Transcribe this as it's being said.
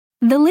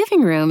The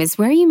living room is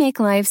where you make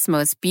life's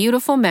most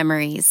beautiful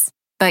memories.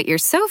 But your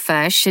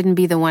sofa shouldn't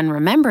be the one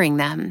remembering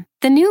them.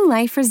 The new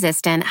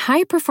life-resistant,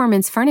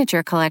 high-performance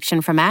furniture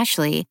collection from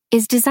Ashley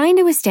is designed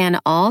to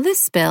withstand all the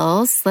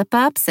spills,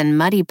 slip-ups, and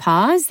muddy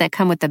paws that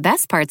come with the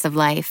best parts of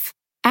life.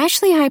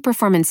 Ashley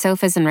high-performance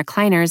sofas and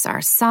recliners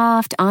are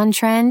soft,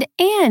 on-trend,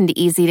 and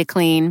easy to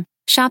clean.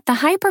 Shop the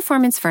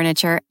high-performance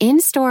furniture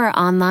in-store or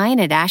online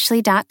at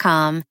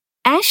ashley.com.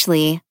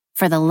 Ashley,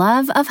 for the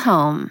love of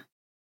home.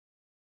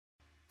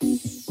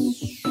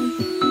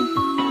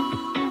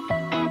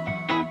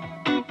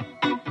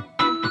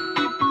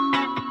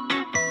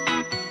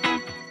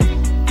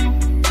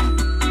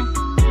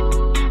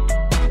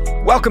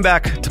 Welcome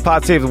back to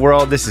Pod Save the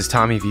World. This is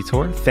Tommy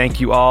Vitor. Thank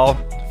you all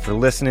for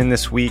listening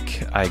this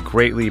week. I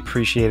greatly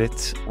appreciate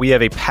it. We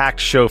have a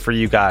packed show for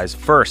you guys.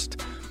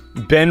 First,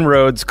 Ben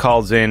Rhodes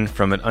calls in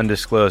from an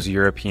undisclosed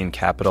European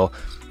capital.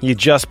 He had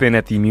just been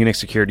at the Munich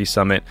Security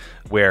Summit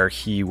where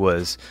he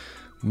was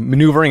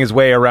maneuvering his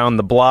way around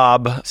the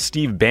blob.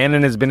 Steve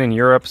Bannon has been in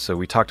Europe, so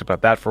we talked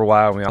about that for a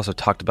while. We also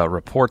talked about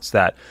reports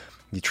that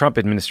the Trump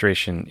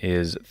administration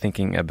is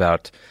thinking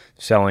about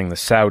selling the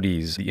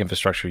Saudis the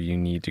infrastructure you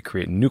need to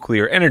create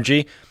nuclear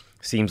energy.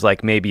 Seems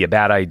like maybe a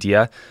bad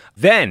idea.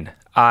 Then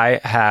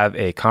I have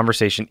a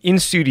conversation in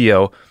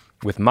studio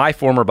with my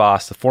former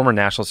boss, the former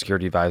National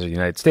Security Advisor of the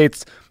United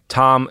States,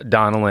 Tom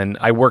Donilon.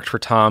 I worked for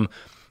Tom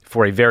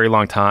for a very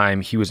long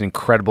time. He was an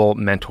incredible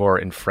mentor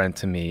and friend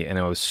to me, and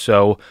I was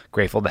so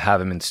grateful to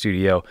have him in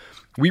studio.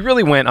 We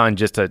really went on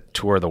just a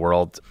tour of the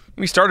world.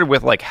 We started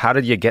with, how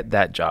did you get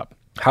that job?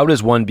 How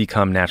does one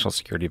become National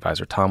Security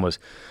Advisor? Tom was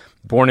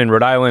born in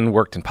Rhode Island,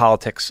 worked in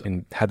politics,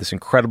 and had this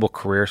incredible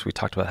career. So we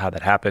talked about how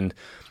that happened.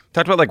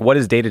 Talked about what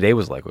his day-to-day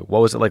was like.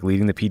 What was it like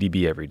leading the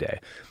PDB every day?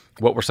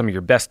 What were some of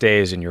your best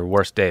days and your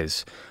worst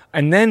days?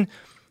 And then,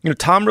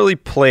 Tom really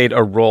played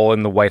a role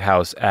in the White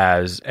House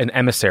as an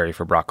emissary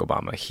for Barack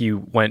Obama. He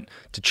went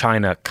to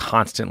China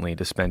constantly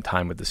to spend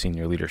time with the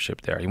senior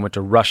leadership there. He went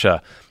to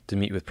Russia to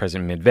meet with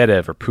President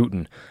Medvedev or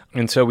Putin.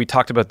 And so we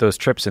talked about those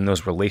trips and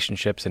those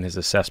relationships and his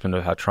assessment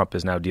of how Trump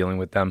is now dealing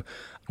with them.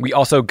 We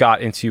also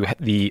got into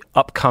the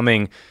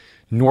upcoming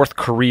North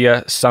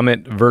Korea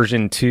summit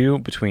version 2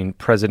 between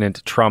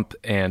President Trump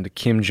and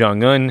Kim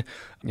Jong-un,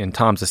 and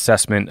Tom's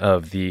assessment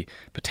of the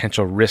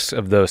potential risks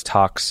of those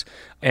talks.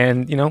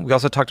 And, we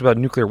also talked about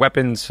nuclear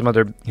weapons, some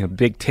other,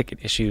 big ticket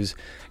issues.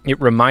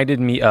 It reminded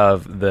me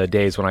of the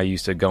days when I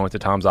used to go into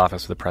Tom's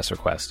office with a press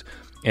request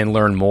and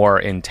learn more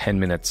in 10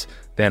 minutes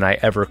than I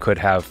ever could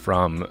have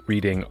from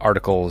reading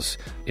articles,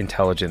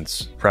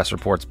 intelligence, press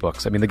reports,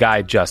 books. I mean, the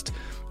guy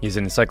he's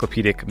an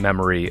encyclopedic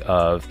memory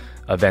of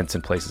events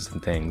and places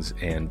and things.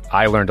 And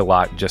I learned a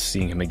lot just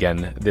seeing him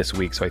again this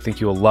week. So I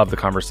think you will love the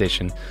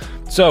conversation.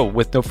 So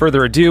with no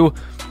further ado,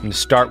 I'm going to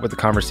start with the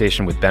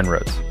conversation with Ben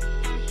Rhodes.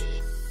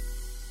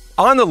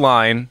 On the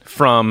line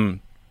from,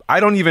 I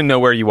don't even know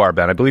where you are,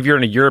 Ben. I believe you're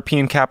in a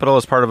European capital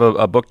as part of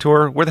a book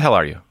tour. Where the hell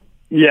are you?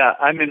 Yeah,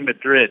 I'm in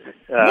Madrid,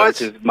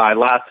 which is my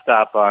last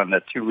stop on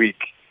a 2-week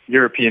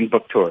European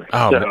book tour.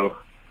 Oh, so,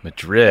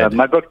 Madrid.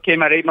 My book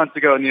came out 8 months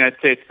ago in the United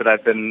States, but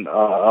I've been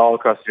all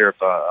across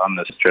Europe on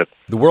this trip.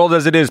 The world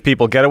as it is,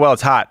 people. Get it while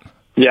it's hot.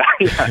 Yeah.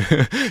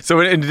 So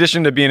in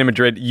addition to being in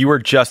Madrid, you were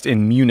just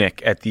in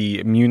Munich at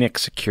the Munich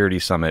Security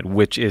Summit,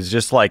 which is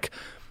just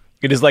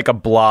it is like a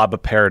blob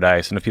of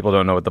paradise. And if people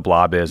don't know what the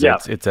blob is,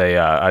 it's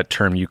a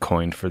term you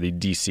coined for the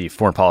DC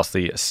foreign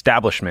policy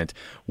establishment.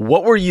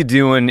 What were you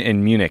doing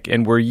in Munich?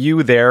 And were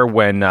you there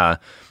when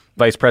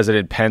Vice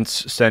President Pence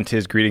sent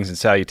his greetings and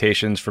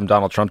salutations from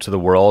Donald Trump to the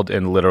world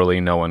and literally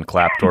no one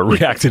clapped or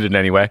reacted in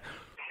any way?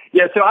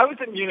 Yeah, so I was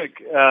in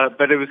Munich,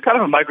 but it was kind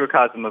of a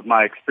microcosm of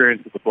my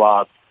experience with the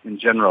blob in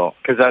general,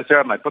 because I was there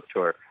on my book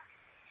tour.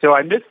 So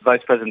I missed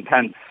Vice President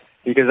Pence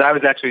because I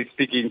was actually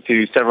speaking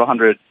to several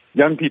hundred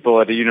young people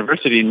at a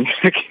university in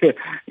Munich,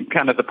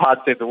 kind of the Pod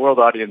Save the World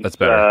audience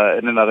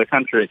in another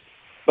country.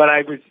 But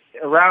I was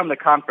around the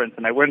conference,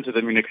 and I went to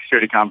the Munich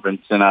Security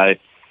Conference, and I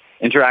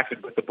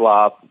interacted with the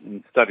blob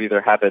and studied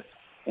their habits,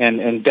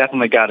 and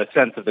definitely got a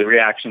sense of the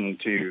reaction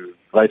to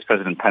Vice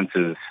President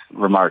Pence's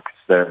remarks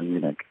there in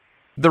Munich.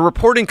 The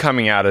reporting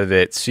coming out of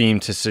it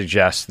seemed to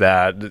suggest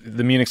that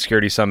the Munich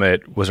Security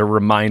Summit was a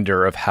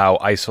reminder of how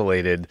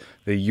isolated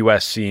the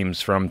U.S.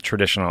 seems from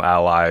traditional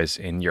allies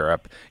in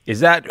Europe. Is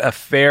that a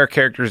fair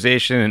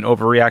characterization and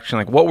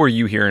overreaction? What were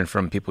you hearing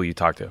from people you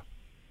talked to?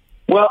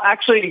 Well,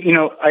 actually,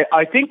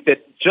 I think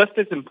that just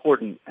as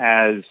important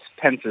as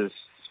Pence's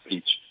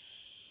speech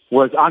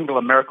was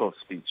Angela Merkel's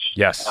speech.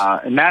 Yes.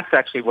 And that's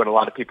actually what a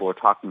lot of people were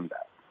talking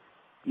about.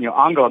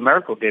 Angela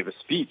Merkel gave a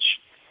speech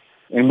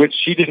in which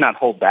she did not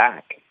hold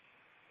back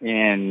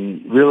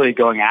in really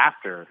going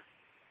after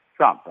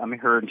Trump. I mean,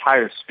 her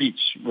entire speech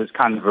was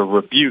kind of a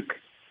rebuke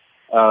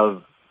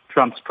of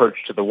Trump's approach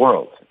to the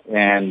world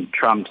and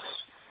Trump's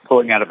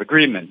pulling out of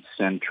agreements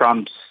and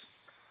Trump's,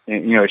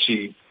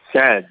 she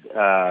said,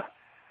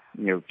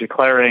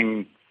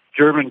 declaring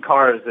German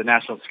cars a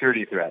national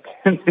security threat.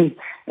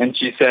 And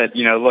she said,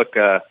 look,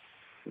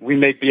 we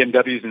make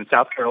BMWs in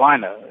South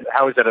Carolina.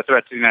 How is that a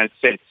threat to the United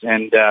States?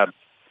 And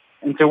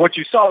And so what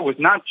you saw was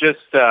not just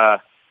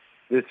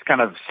this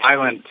kind of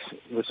silent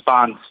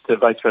response to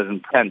Vice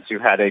President Pence, who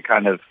had a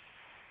kind of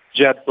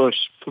Jeb Bush,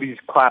 please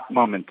clap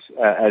moment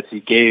as he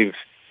gave,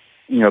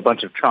 a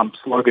bunch of Trump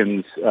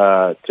slogans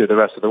to the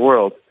rest of the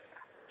world.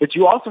 But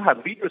you also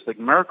have leaders like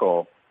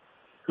Merkel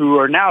who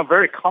are now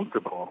very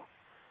comfortable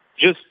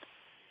just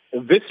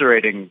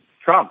eviscerating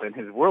Trump and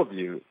his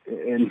worldview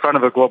in front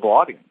of a global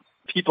audience.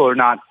 People are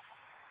not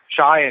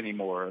shy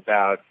anymore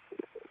about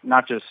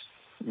not just,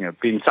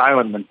 being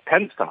silent when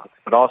Pence talks,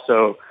 but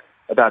also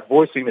about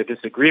voicing the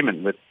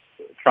disagreement with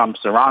Trump's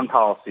Iran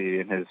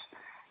policy and his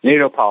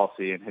NATO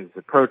policy and his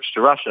approach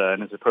to Russia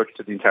and his approach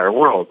to the entire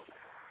world.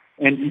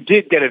 And you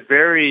did get a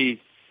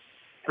very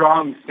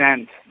strong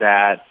sense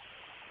that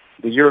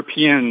the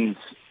Europeans,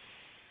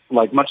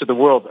 like much of the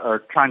world, are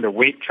trying to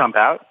wait Trump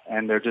out,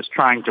 and they're just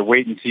trying to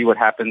wait and see what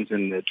happens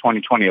in the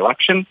 2020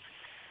 election.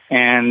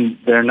 And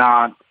they're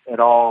not at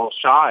all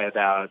shy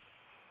about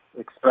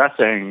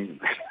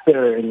expressing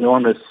their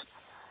enormous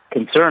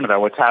concern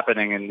about what's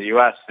happening in the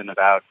U.S. and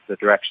about the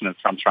direction of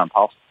Trump's foreign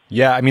policy.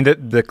 Yeah, I mean,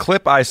 the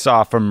clip I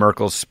saw from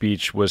Merkel's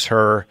speech was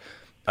her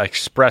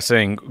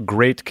expressing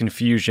great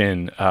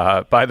confusion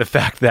by the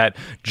fact that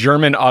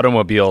German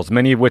automobiles,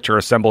 many of which are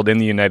assembled in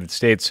the United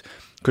States,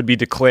 could be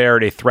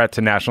declared a threat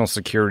to national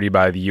security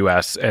by the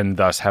U.S. and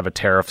thus have a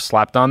tariff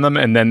slapped on them.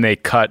 And then they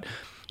cut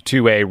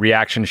to a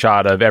reaction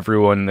shot of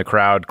everyone in the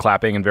crowd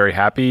clapping and very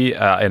happy,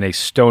 and a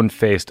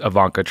stone-faced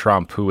Ivanka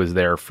Trump who was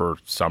there for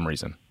some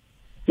reason.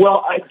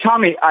 Well,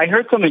 Tommy, I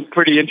heard something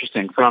pretty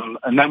interesting from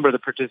a number of the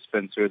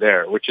participants who were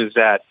there, which is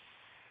that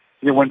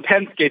when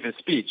Pence gave his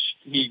speech,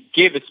 he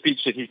gave a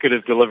speech that he could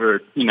have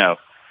delivered,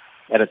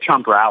 at a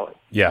Trump rally.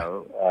 Yeah.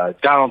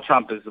 Donald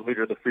Trump is the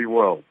leader of the free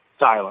world.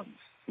 Silence.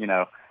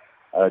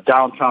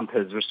 Donald Trump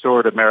has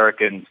restored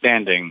American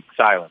standing.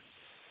 Silence.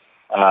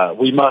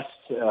 We must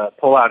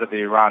pull out of the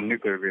Iran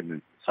nuclear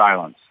agreement.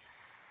 Silence.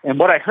 And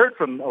what I heard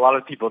from a lot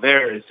of people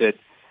there is that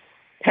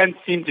Pence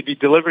seemed to be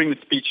delivering the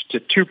speech to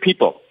two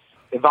people.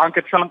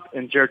 Ivanka Trump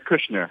and Jared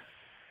Kushner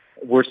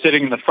were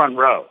sitting in the front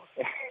row.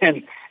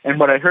 And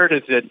what I heard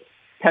is that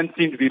Pence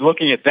seemed to be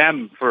looking at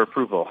them for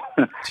approval,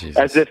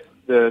 as if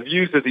the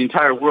views of the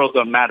entire world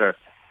don't matter.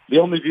 The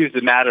only views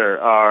that matter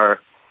are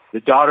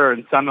the daughter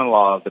and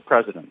son-in-law of the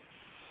president.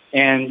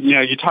 And,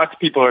 you talk to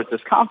people at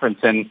this conference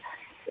and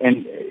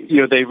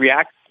they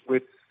react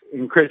with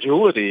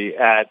incredulity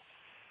at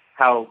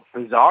how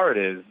bizarre it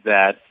is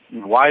that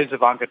why is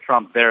Ivanka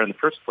Trump there in the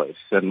first place?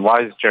 And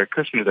why is Jared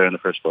Kushner there in the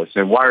first place?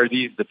 And why are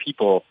these the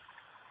people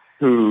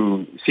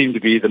who seem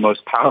to be the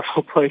most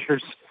powerful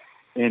players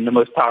in the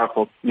most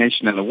powerful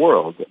nation in the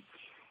world?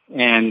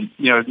 And,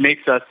 it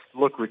makes us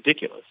look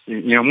ridiculous.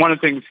 One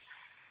of the things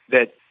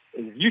that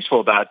is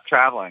useful about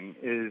traveling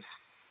is,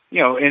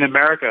 in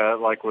America,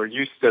 like we're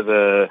used to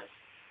the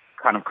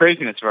kind of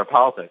craziness of our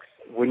politics.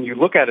 When you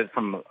look at it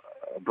from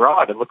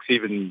abroad, it looks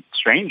even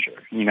stranger.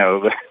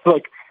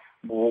 Like,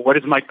 what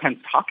is Mike Pence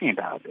talking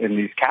about in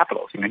these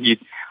capitals?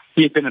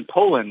 He had been in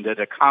Poland at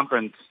a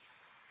conference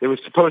that was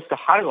supposed to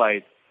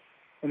highlight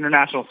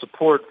international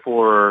support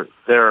for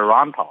their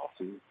Iran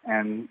policy.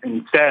 And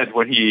instead,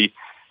 when he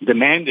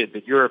demanded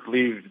that Europe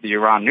leave the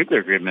Iran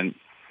nuclear agreement,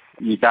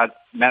 he got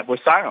met with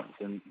silence.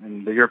 And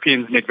the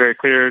Europeans made very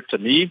clear to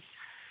me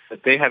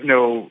that they have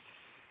no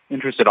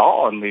interest at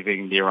all in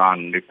leaving the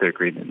Iran nuclear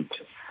agreement,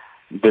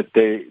 that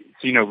they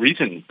see no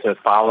reason to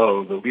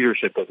follow the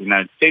leadership of the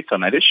United States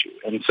on that issue.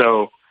 And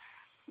so,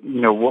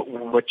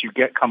 what you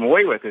come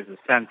away with is a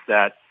sense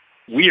that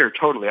we are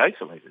totally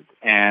isolated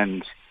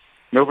and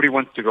nobody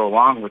wants to go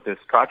along with this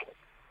project.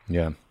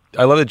 Yeah.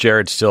 I love that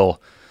Jared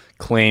still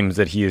claims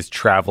that he is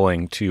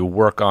traveling to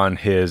work on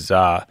his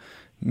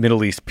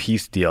Middle East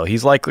peace deal.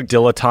 He's like a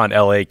dilettante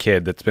LA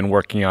kid that's been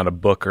working on a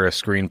book or a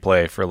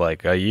screenplay for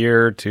like a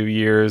year, 2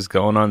 years,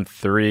 going on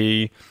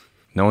 3.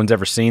 No one's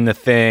ever seen the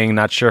thing.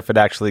 Not sure if it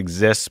actually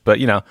exists, but,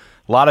 a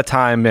lot of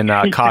time in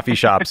coffee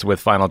shops with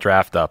Final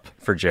Draft up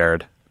for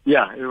Jared.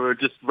 Yeah, we're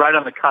just right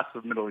on the cusp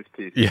of Middle East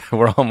peace. Yeah,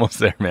 we're almost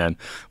there, man.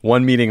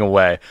 One meeting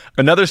away.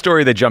 Another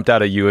story that jumped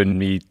out at you and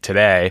me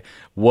today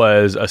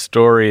was a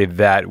story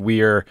that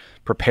we are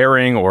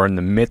preparing or in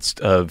the midst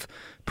of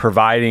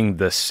providing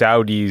the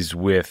Saudis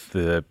with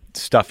the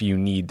stuff you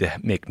need to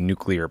make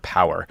nuclear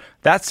power.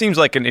 That seems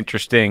like an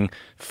interesting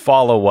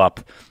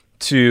follow-up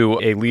to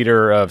a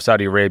leader of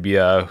Saudi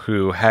Arabia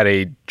who had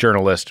a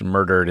journalist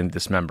murdered and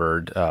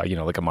dismembered,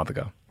 like a month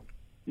ago.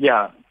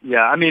 Yeah.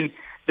 I mean,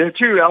 there are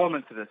two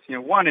elements to this.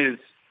 One is,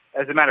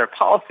 as a matter of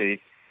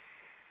policy,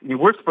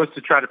 we're supposed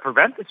to try to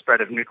prevent the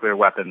spread of nuclear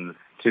weapons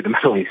to the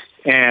Middle East,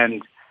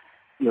 and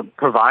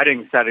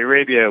providing Saudi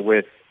Arabia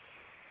with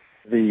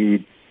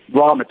the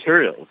raw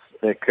materials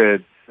that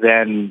could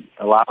then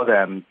allow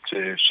them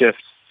to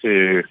shift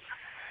to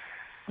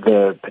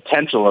the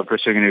potential of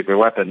pursuing a nuclear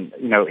weapon,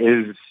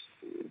 is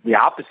the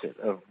opposite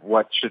of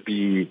what should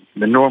be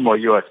the normal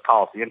U.S.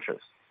 policy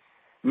interest.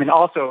 I mean,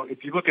 also,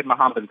 if you look at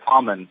Mohammed bin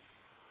Salman,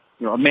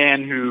 a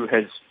man who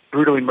has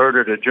brutally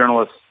murdered a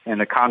journalist in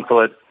a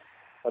consulate,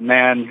 a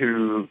man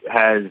who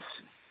has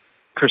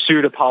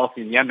pursued a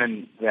policy in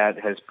Yemen that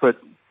has put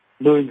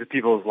millions of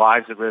people's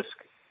lives at risk,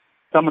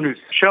 someone who's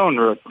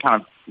shown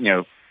kind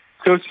of,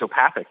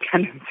 sociopathic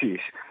tendencies.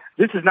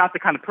 This is not the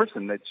kind of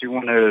person that you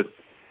want to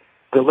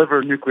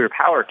deliver nuclear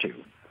power to.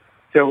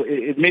 So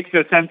it makes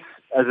no sense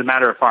as a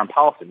matter of foreign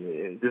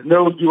policy. There's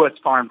no U.S.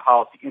 foreign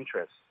policy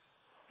interest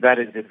that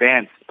is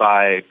advanced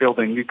by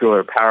building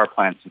nuclear power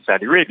plants in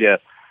Saudi Arabia,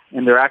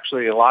 and there are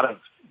actually a lot of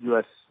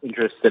U.S.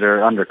 interests that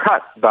are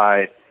undercut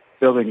by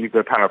building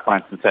nuclear power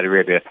plants in Saudi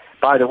Arabia.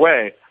 By the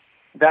way,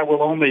 that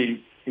will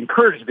only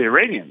encourage the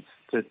Iranians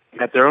to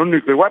get their own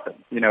nuclear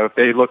weapons. If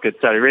they look at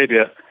Saudi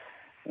Arabia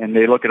and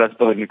they look at us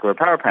building nuclear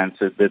power plants,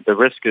 the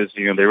risk is,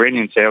 the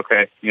Iranians say,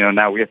 okay,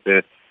 now we have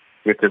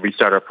to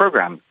restart our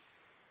program.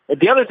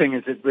 The other thing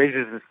is it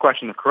raises this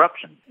question of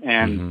corruption.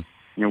 And,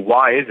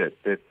 why is it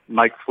that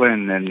Mike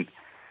Flynn and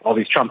all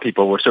these Trump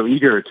people were so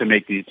eager to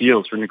make these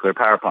deals for nuclear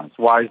power plants?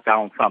 Why is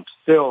Donald Trump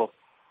still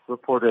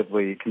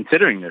reportedly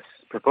considering this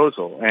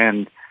proposal?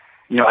 And,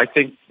 I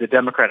think the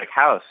Democratic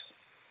House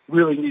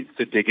really needs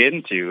to dig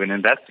into and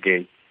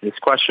investigate this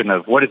question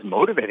of what is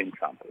motivating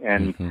Trump.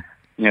 And,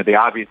 the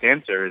obvious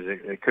answer is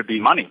it could be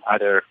money,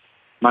 either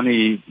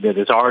money that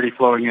is already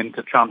flowing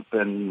into Trump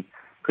and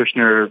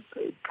Kushner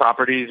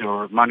properties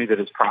or money that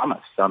is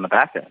promised on the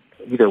back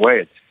end. Either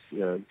way,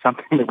 it's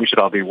something that we should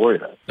all be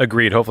worried about.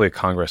 Agreed. Hopefully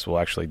Congress will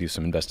actually do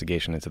some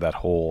investigation into that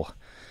whole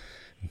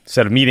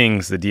set of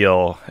meetings, the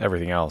deal,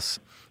 everything else.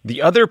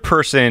 The other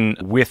person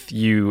with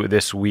you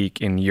this week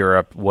in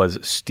Europe was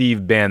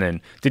Steve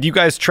Bannon. Did you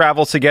guys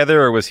travel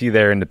together or was he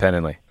there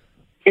independently?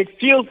 It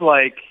feels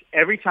like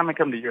every time I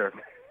come to Europe,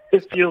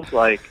 it feels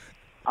like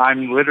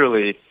I'm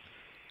literally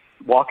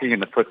walking in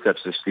the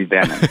footsteps of Steve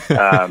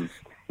Bannon.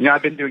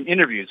 I've been doing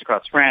interviews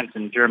across France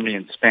and Germany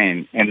and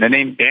Spain, and the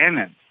name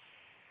Bannon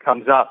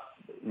comes up,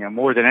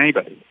 more than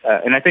anybody.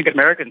 And I think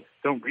Americans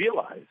don't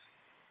realize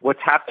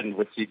what's happened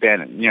with Steve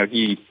Bannon.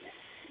 He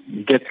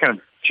gets kind of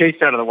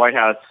chased out of the White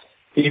House,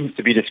 seems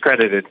to be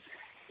discredited.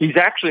 He's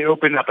actually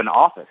opened up an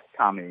office,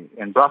 Tommy,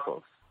 in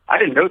Brussels. I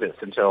didn't know this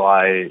until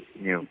I,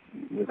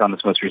 was on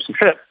this most recent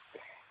trip.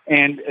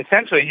 And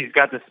essentially, he's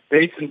got this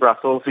base in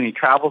Brussels, and he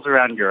travels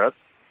around Europe,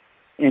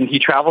 and he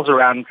travels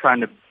around trying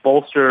to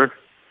bolster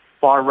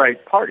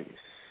far-right parties.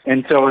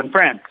 And so in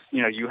France,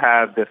 you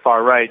have the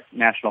far-right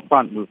National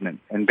Front movement,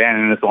 and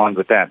Bannon is along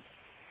with them.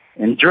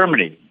 In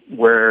Germany,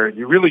 where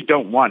you really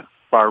don't want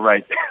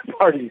far-right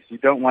parties, you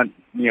don't want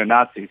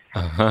neo-Nazis,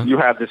 you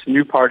have this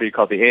new party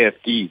called the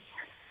AFD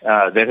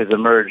that has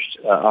emerged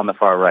on the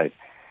far right.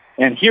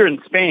 And here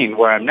in Spain,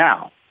 where I'm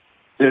now,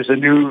 there's a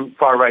new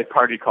far-right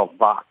party called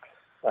Vox,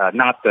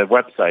 not the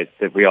website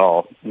that we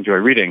all enjoy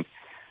reading,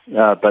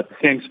 but the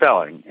same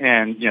spelling.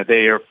 And,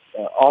 they are,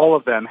 all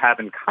of them have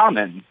in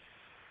common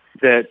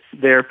that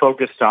they're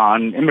focused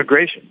on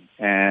immigration.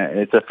 And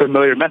it's a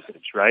familiar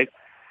message, right?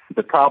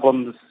 The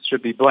problems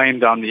should be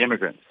blamed on the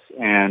immigrants,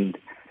 and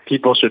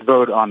people should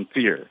vote on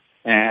fear.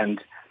 And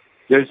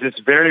there's this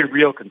very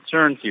real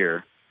concern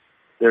here.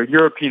 There are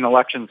European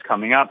elections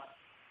coming up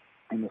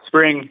in the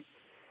spring.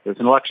 There's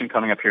an election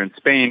coming up here in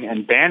Spain,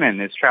 and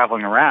Bannon is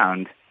traveling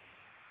around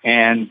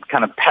and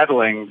kind of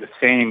peddling the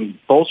same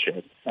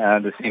bullshit,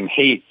 the same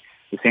hate,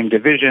 the same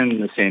division,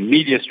 the same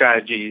media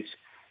strategies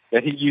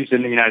that he used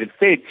in the United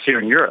States here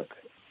in Europe.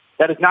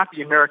 That is not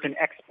the American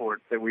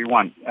export that we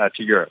want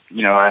to Europe.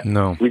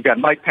 No. We've got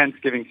Mike Pence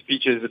giving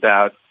speeches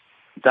about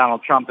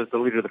Donald Trump as the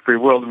leader of the free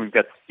world, and we've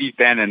got Steve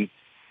Bannon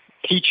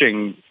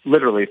teaching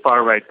literally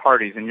far-right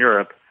parties in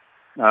Europe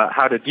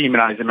how to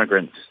demonize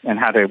immigrants and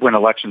how to win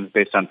elections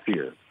based on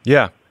fear.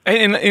 Yeah.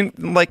 And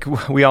like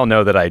we all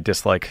know that I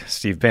dislike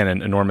Steve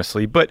Bannon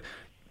enormously, but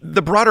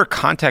the broader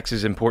context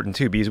is important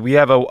too, because we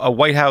have a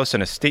White House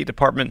and a State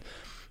Department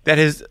that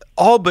has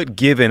all but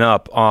given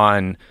up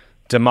on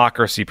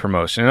democracy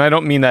promotion. And I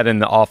don't mean that in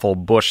the awful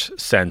Bush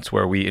sense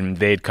where we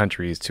invade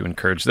countries to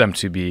encourage them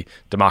to be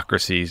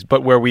democracies,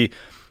 but where we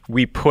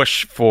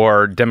push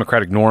for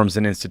democratic norms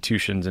and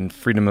institutions and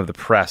freedom of the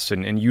press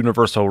and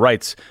universal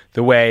rights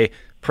the way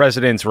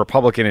presidents,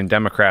 Republican and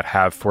Democrat,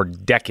 have for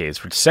decades,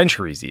 for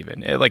centuries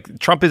even. Like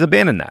Trump has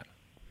abandoned that.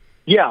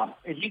 Yeah,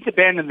 he's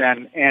abandoned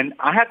them. And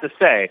I have to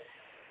say,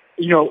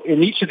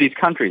 in each of these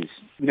countries,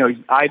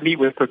 I meet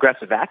with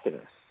progressive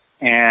activists,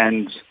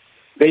 and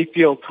they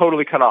feel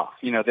totally cut off.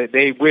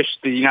 They wish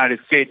the United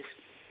States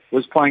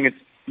was playing its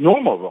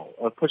normal role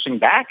of pushing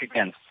back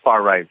against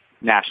far-right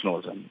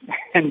nationalism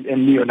and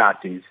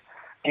neo-Nazis.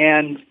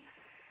 And,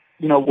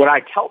 what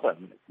I tell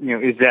them,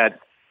 is that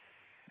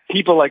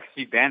people like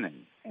Steve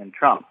Bannon and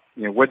Trump,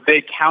 what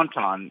they count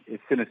on is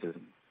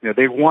cynicism.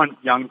 They want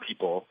young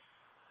people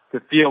to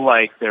feel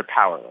like they're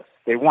powerless.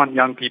 They want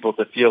young people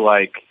to feel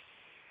like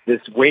this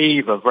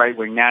wave of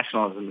right-wing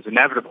nationalism is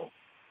inevitable.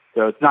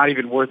 So it's not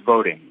even worth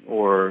voting,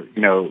 or,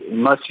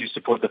 unless you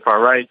support the far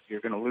right,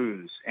 you're going to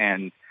lose.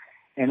 And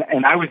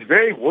I was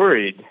very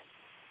worried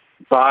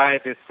by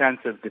this sense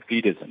of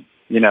defeatism,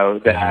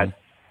 that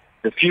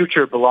the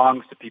future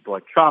belongs to people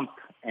like Trump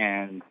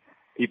and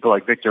people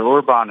like Viktor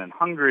Orban in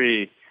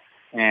Hungary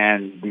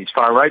and these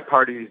far-right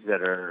parties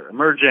that are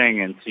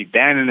emerging, and see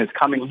Bannon is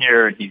coming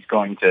here, and he's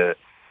going to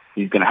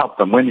help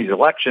them win these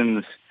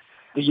elections.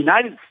 The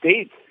United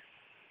States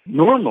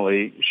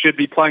normally should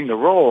be playing the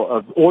role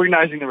of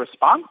organizing the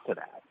response to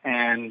that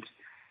and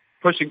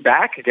pushing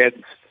back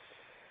against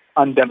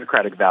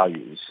undemocratic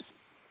values.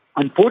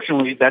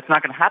 Unfortunately, that's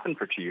not going to happen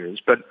for 2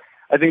 years, but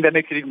I think that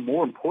makes it even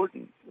more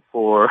important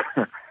for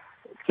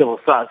civil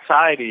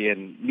society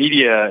and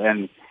media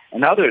and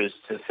others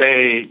to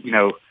say,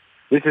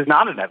 this is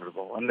not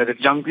inevitable, and that if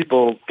young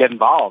people get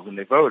involved and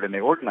they vote and they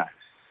organize,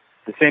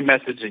 the same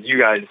message that you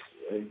guys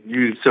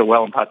use so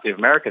well in Pod Save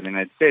America in the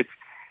United States,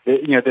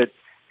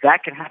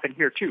 that can happen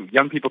here too.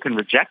 Young people can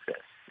reject this.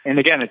 And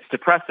again, it's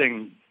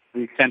depressing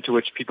the extent to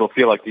which people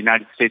feel like the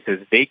United States has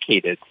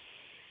vacated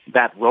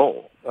that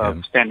role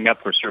of standing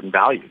up for certain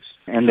values,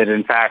 and that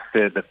in fact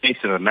the face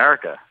of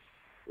America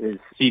is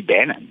Steve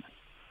Bannon.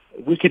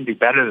 We can do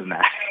better than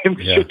that.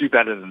 We should do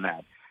better than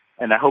that.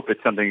 And I hope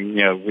it's something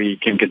we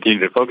can continue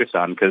to focus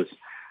on, because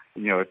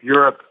if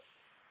Europe,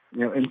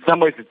 in some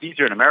ways it's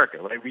easier in America,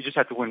 right? We just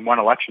have to win one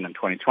election in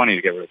 2020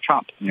 to get rid of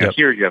Trump.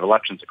 Here you have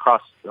elections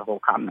across the whole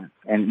continent,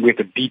 and we have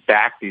to beat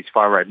back these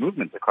far right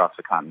movements across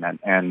the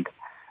continent. And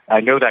I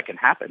know that can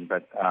happen,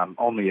 but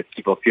only if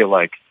people feel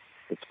like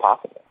it's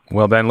possible.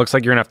 Well, Ben, looks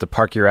like you're gonna have to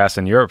park your ass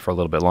in Europe for a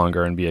little bit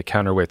longer and be a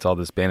counterweight to all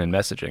this Bannon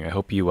messaging. I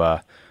hope you're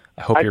ready.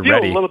 I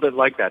feel a little bit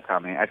like that,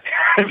 Tommy. I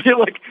feel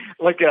like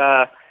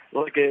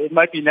it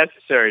might be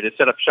necessary to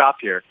set up shop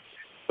here.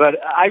 But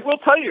I will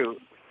tell you,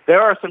 there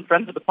are some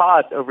friends of the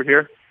pod over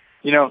here.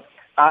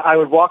 I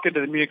would walk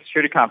into the Munich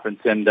Security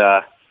Conference, and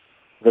the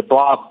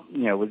blob,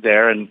 was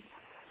there, and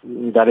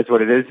that is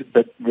what it is.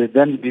 But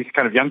then these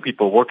kind of young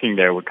people working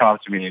there would come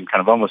up to me and kind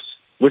of almost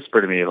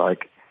whisper to me,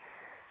 like,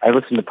 I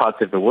listen to Pod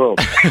Save the World.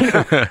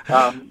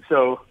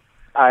 So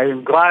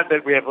I'm glad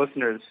that we have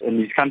listeners in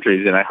these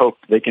countries, and I hope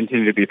they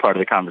continue to be part of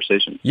the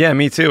conversation. Yeah,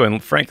 me too.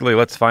 And frankly,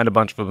 let's find a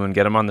bunch of them and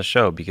get them on the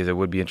show, because it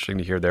would be interesting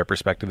to hear their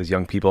perspective as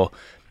young people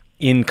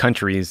in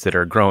countries that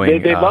are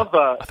growing they love,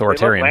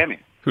 authoritarian. They love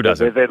Lammy. Who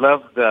doesn't? They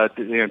love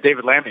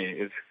David Lammy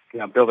is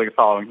building a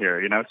following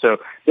here. So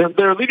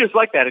there are leaders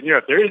like that in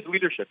Europe. There is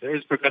leadership. There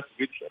is progressive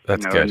leadership.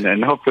 That's good.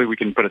 And hopefully we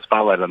can put a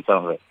spotlight on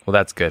some of it. Well,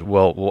 that's good.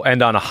 We'll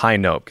end on a high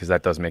note, because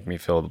that does make me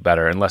feel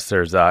better, unless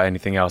there's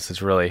anything else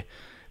that's really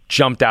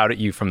jumped out at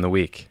you from the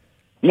week.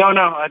 No,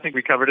 I think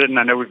we covered it, and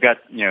I know we've got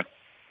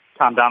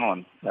Tom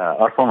Donilon,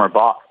 our former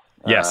boss.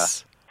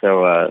 Yes.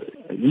 So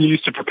you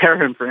used to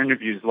prepare him for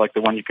interviews like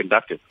the one you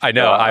conducted. I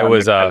know. I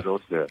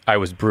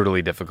was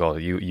brutally difficult.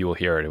 You will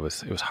hear it. It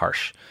was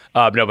harsh.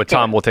 But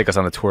Tom will take us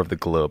on a tour of the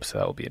globe, so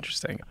that will be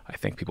interesting. I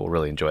think people will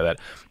really enjoy that.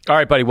 All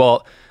right, buddy.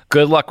 Well,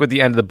 good luck with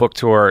the end of the book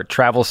tour.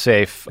 Travel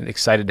safe. I'm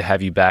excited to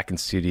have you back in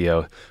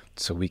studio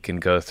so we can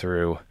go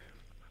through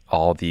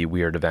all the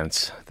weird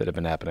events that have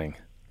been happening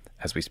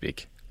as we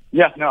speak.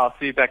 Yeah, no, I'll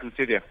see you back in the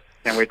studio.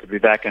 Can't wait to be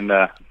back in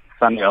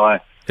sunny LA.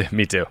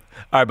 Me too.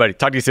 All right, buddy.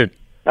 Talk to you soon.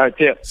 All right,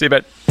 see you. See you,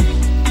 Ben.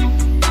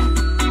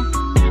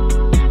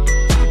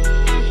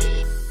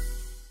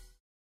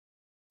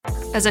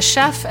 As a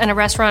chef and a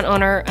restaurant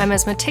owner, I'm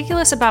as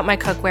meticulous about my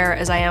cookware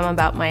as I am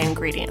about my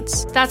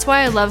ingredients. That's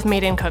why I love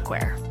Made in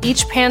Cookware.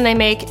 Each pan they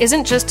make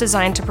isn't just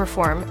designed to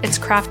perform, it's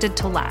crafted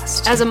to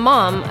last. As a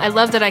mom, I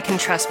love that I can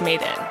trust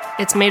Made in.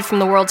 It's made from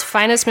the world's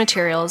finest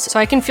materials, so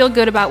I can feel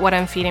good about what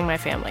I'm feeding my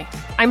family.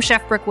 I'm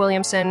Chef Brooke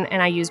Williamson,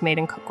 and I use Made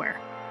in Cookware.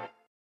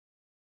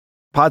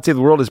 Pod Save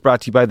the World is brought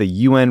to you by the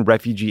UN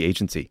Refugee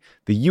Agency.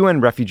 The UN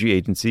Refugee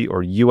Agency,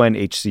 or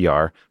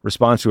UNHCR,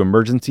 responds to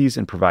emergencies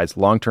and provides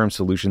long-term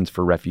solutions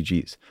for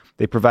refugees.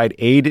 They provide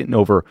aid in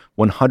over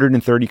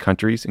 130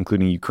 countries,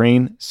 including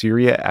Ukraine,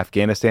 Syria,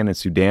 Afghanistan, and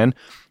Sudan,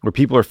 where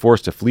people are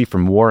forced to flee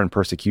from war and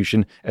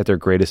persecution at their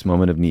greatest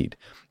moment of need.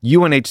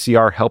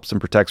 UNHCR helps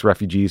and protects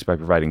refugees by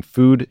providing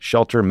food,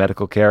 shelter,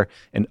 medical care,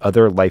 and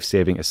other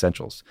life-saving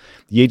essentials.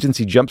 The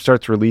agency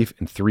jumpstarts relief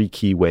in 3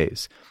 key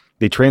ways.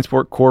 They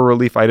transport core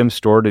relief items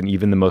stored in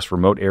even the most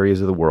remote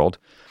areas of the world.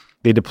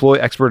 They deploy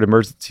expert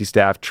emergency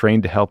staff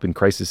trained to help in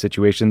crisis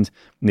situations,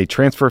 and they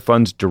transfer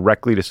funds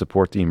directly to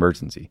support the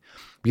emergency.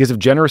 Because of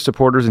generous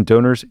supporters and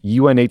donors,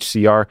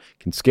 UNHCR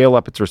can scale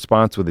up its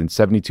response within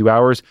 72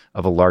 hours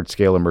of a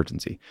large-scale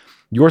emergency.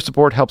 Your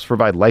support helps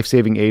provide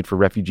life-saving aid for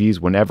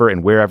refugees whenever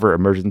and wherever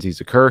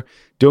emergencies occur.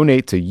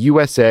 Donate to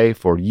USA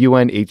for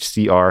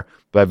UNHCR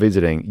by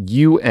visiting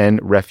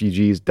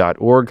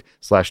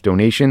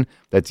unrefugees.org/donation.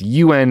 That's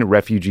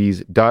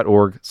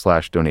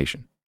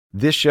unrefugees.org/donation.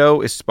 This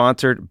show is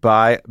sponsored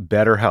by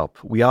BetterHelp.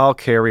 We all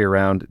carry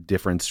around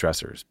different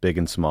stressors, big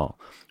and small.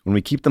 When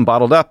we keep them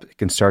bottled up, it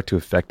can start to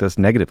affect us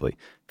negatively.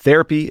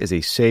 Therapy is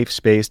a safe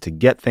space to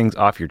get things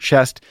off your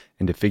chest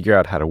and to figure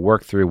out how to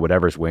work through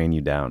whatever's weighing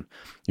you down.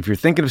 If you're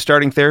thinking of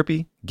starting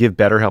therapy, give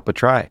BetterHelp a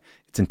try.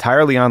 It's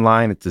entirely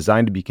online. It's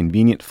designed to be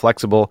convenient,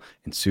 flexible,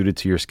 and suited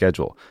to your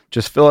schedule.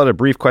 Just fill out a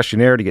brief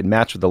questionnaire to get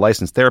matched with a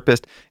licensed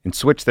therapist and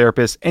switch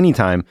therapists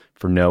anytime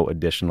for no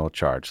additional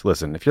charge.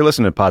 Listen, if you're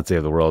listening to Pod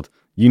Save the World,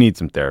 you need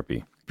some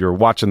therapy. If you're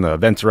watching the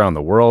events around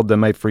the world that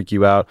might freak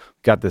you out.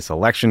 Got this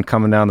election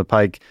coming down the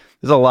pike.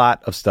 There's a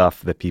lot of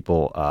stuff that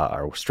people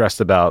are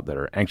stressed about, that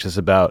are anxious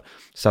about,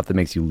 stuff that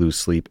makes you lose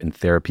sleep, and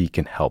therapy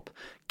can help.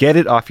 Get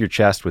it off your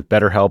chest with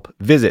BetterHelp.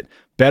 Visit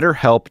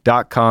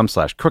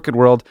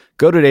BetterHelp.com/crookedworld.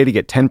 Go today to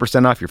get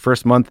 10% off your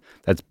first month.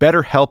 That's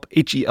BetterHelp,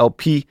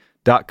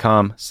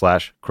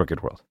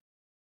 HELP.com/crookedworld.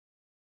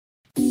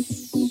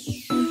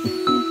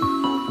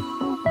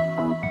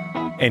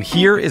 And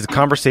here is a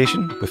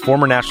conversation with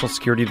former National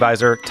Security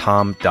Advisor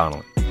Tom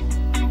Donilon.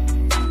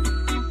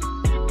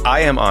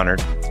 I am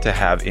honored to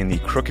have in the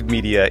Crooked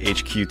Media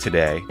HQ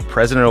today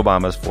President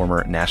Obama's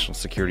former National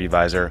Security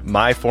Advisor,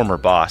 my former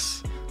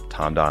boss,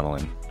 Tom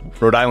Donilon.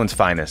 Rhode Island's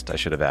finest, I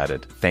should have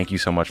added. Thank you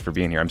so much for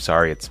being here. I'm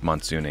sorry it's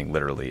monsooning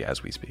literally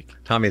as we speak.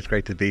 Tommy, it's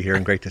great to be here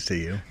and great to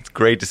see you. It's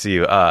great to see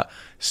you.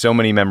 So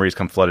many memories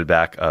come flooded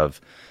back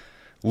of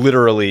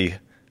literally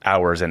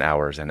hours and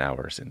hours and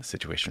hours in the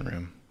Situation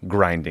Room,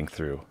 grinding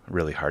through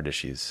really hard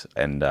issues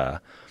and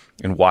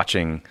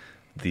watching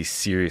the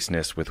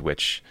seriousness with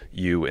which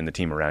you and the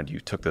team around you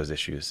took those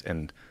issues,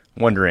 and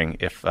wondering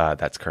if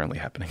that's currently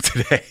happening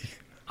today.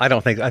 I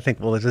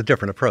think, well, it's a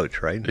different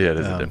approach, right? Yeah, it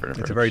is a different approach.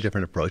 It's a very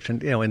different approach.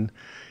 And, and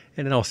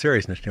in all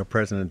seriousness,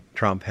 President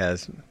Trump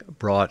has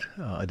brought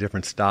a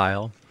different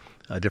style,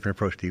 a different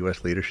approach to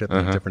U.S. leadership,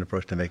 and a different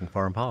approach to making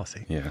foreign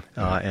policy.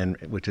 And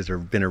which has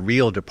been a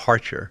real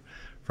departure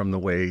from the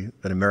way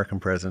that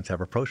American presidents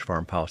have approached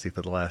foreign policy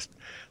for the last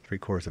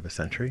 3/4 of a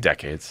century.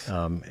 Decades.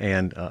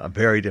 And a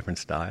very different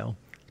style.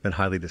 It's been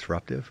highly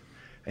disruptive.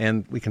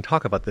 And we can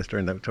talk about this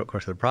during the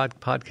course of the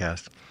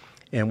podcast.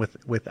 And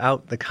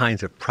without the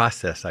kinds of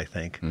process, I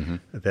think,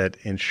 that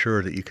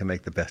ensure that you can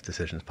make the best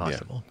decisions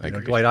possible. Yeah,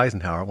 Dwight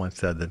Eisenhower once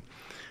said that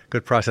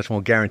good process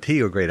won't guarantee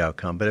you a great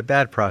outcome, but a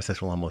bad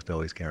process will almost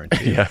always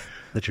guarantee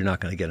that you're not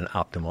going to get an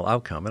optimal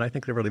outcome. And I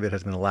think there really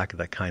has been a lack of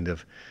that kind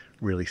of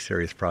really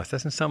serious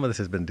process. And some of this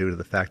has been due to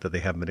the fact that they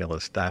haven't been able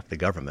to staff the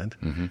government,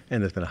 and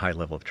there's been a high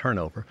level of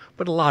turnover.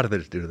 But a lot of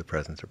it is due to the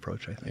president's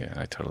approach, I think. Yeah,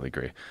 I totally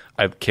agree.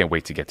 I can't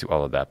wait to get to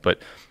all of that.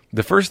 But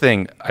the first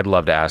thing I'd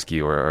love to ask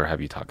you or have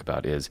you talk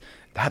about is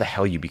how the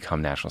hell you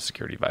become National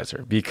Security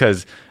Advisor,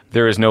 because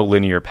there is no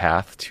linear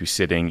path to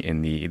sitting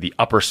in the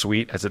upper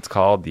suite, as it's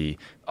called, the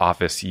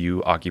office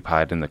you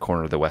occupied in the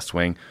corner of the West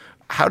Wing.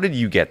 How did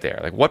you get there?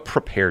 Like, what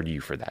prepared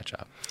you for that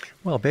job?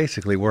 Well,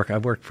 basically,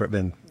 I've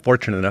been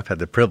fortunate enough, had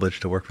the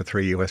privilege to work for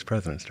 3 U.S.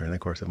 presidents during the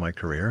course of my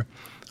career.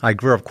 I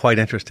grew up quite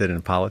interested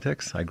in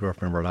politics. I grew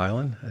up in Rhode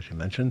Island, as you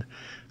mentioned,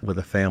 with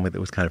a family that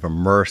was kind of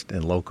immersed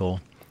in local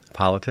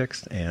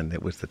politics, and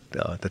it was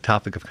the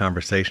topic of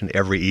conversation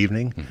every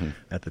evening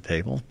at the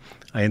table.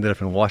 I ended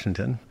up in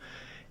Washington,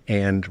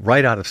 and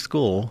right out of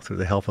school, through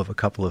the help of a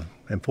couple of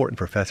important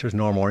professors,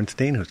 Norm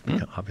Ornstein, who's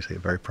obviously a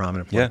very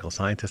prominent political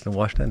scientist in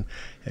Washington,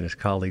 and his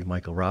colleague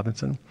Michael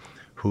Robinson,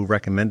 who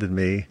recommended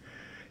me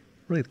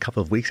really a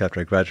couple of weeks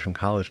after I graduated from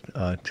college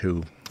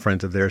to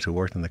friends of theirs who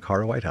worked in the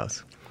Carter White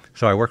House.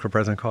 So I worked for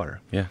President Carter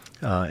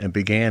and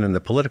began in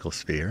the political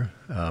sphere,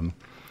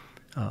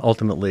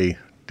 ultimately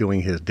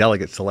doing his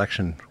delegate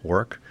selection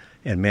work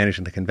and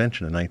managing the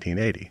convention in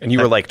 1980. And you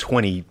were like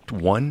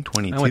 21,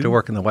 22? I went to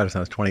work in the White House when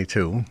I was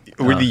 22.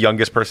 Were you the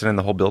youngest person in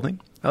the whole building?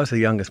 I was the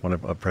youngest one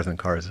of President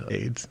Carter's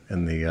aides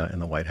in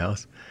the White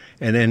House,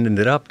 and then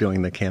ended up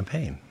doing the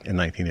campaign in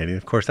 1980.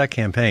 Of course, that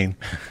campaign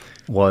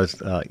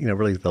was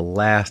really the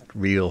last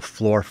real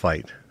floor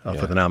fight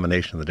for the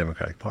nomination of the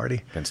Democratic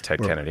Party. Against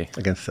Ted Kennedy.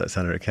 Against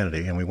Senator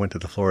Kennedy. And we went to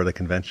the floor of the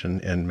convention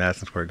in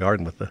Madison Square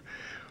Garden with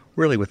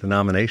the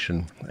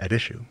nomination at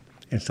issue.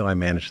 And so I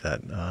managed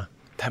that.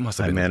 That must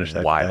have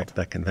been wild.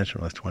 That convention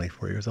when I was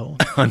 24 years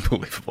old.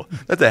 Unbelievable.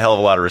 That's a hell of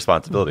a lot of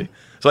responsibility.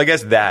 So I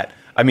guess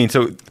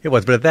it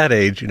was, but at that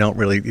age, you don't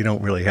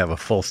really have a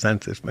full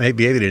sense.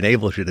 Maybe it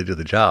enables you to do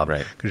the job,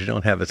 right? Because you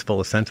don't have as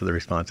full a sense of the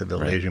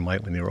responsibility as you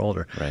might when you're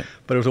older. Right.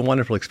 But it was a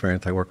wonderful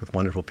experience. I worked with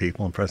wonderful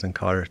people, and President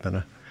Carter has been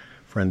a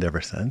friend ever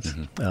since.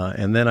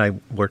 And then I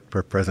worked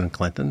for President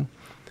Clinton.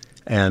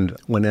 And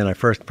when I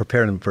first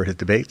prepared him for his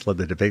debates, led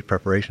the debate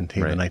preparation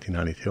team in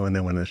 1992, and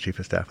then went as chief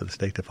of staff of the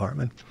State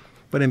Department.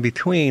 But in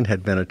between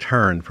had been a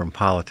turn from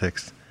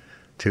politics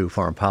to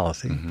foreign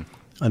policy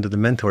under the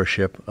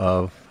mentorship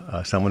of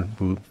someone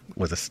who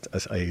was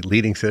a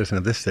leading citizen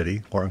of this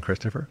city, Warren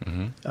Christopher,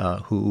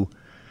 who,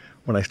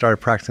 when I started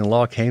practicing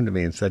law, came to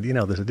me and said,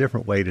 there's a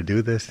different way to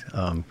do this.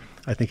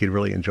 I think you'd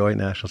really enjoy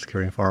national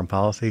security and foreign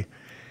policy.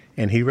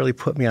 And he really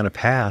put me on a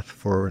path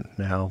for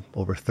now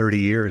over 30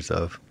 years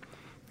of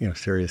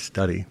serious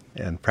study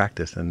and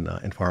practice in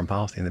foreign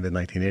policy in the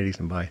mid-1980s.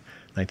 And by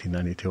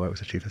 1992, I was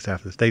the chief of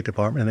staff of the State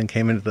Department, and then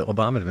came into the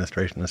Obama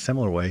administration in a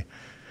similar way,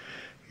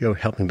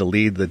 helping to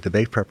lead the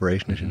debate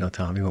preparation, as you know,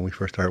 Tommy, when we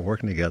first started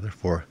working together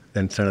for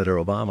then Senator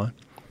Obama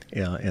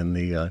in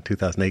the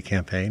 2008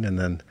 campaign, and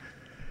then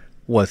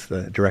was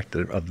the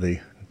director of the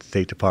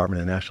State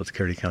Department and National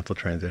Security Council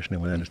transition,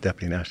 and went in as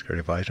Deputy National Security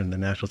Advisor and then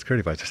National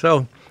Security Advisor.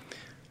 So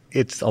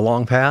it's a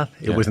long path.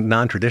 It was a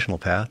non-traditional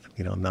path.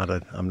 I'm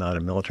not a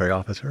military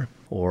officer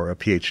or a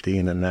PhD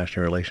in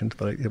international relations,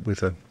 but it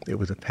was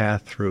a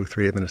path through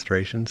 3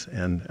 administrations,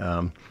 and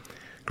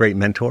great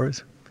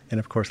mentors, and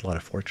of course, a lot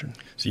of fortune.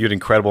 So you had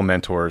incredible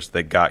mentors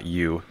that got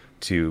you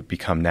to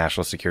become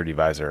National Security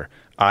Advisor.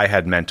 I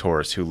had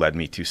mentors who led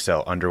me to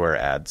sell underwear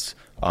ads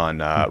on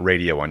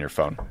radio on your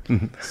phone.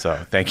 So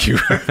thank you.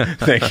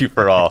 Thank you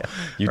for all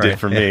you did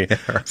for me.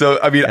 So,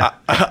 I mean,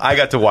 I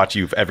got to watch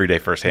you every day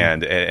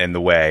firsthand, and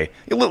the way,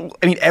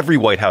 every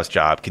White House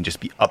job can just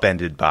be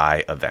upended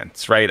by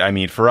events, right? I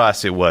mean, for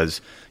us, it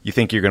was, you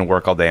think you're going to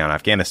work all day on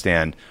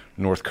Afghanistan,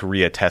 North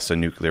Korea tests a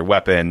nuclear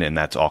weapon, and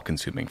that's all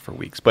consuming for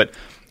weeks. But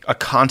a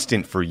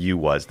constant for you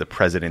was the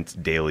president's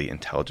daily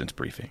intelligence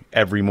briefing.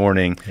 Every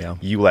morning,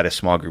 you led a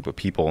small group of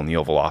people in the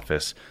Oval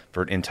Office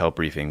for an intel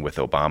briefing with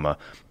Obama.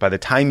 By the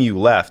time you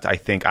left,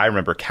 I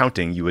remember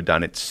counting, you had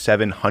done it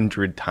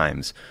 700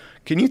 times.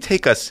 Can you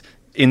take us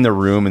in the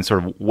room and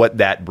sort of what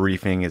that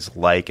briefing is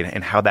like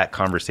and how that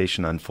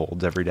conversation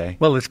unfolds every day?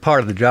 Well, it's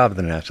part of the job of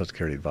the National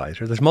Security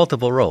Advisor. There's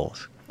multiple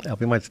roles.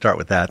 We might start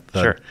with that.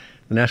 Sure.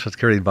 The National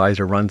Security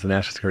Advisor runs the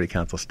National Security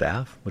Council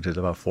staff, which is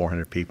about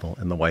 400 people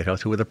in the White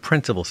House, who are the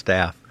principal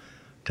staff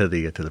to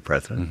the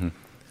president.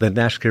 The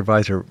National Security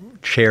Advisor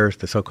chairs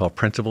the so-called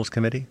Principals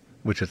Committee,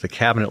 which is the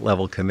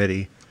cabinet-level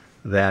committee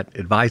that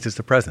advises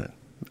the president,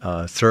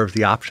 serves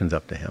the options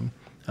up to him,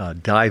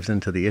 dives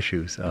into the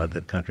issues that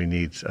the country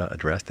needs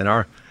addressed.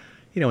 And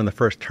in the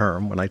first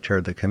term, when I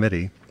chaired the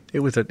committee, it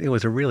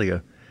was really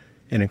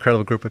an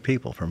incredible group of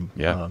people from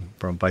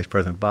Vice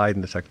President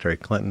Biden to Secretary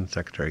Clinton,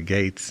 Secretary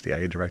Gates,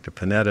 CIA Director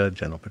Panetta,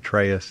 General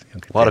Petraeus.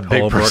 A lot of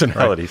big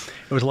personalities. Right?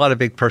 There was a lot of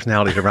big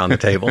personalities around the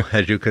table,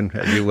 as you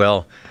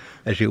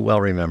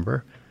well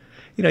remember.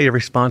 You're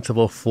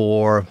responsible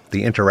for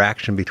the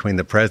interaction between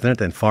the president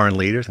and foreign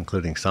leaders,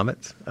 including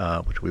summits,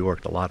 which we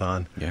worked a lot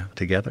on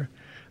together.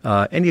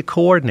 And you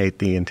coordinate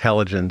the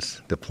intelligence,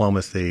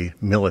 diplomacy,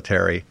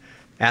 military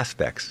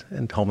aspects,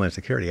 and homeland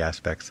security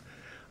aspects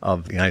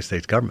of the United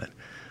States government.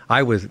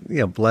 I was,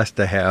 blessed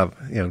to have,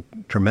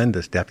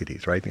 tremendous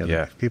deputies, right?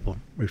 People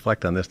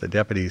reflect on this. The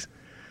deputies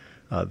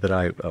that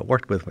I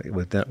worked with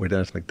were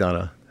Dennis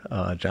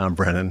McDonough, John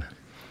Brennan,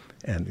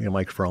 and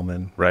Mike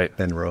Froman,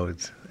 Ben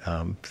Rhodes.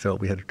 So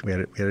we had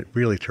a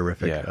really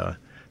terrific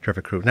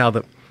crew. Now,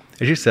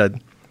 as you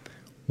said,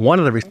 one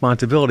of the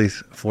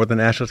responsibilities for the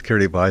National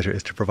Security Advisor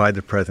is to provide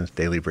the president's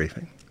daily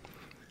briefing,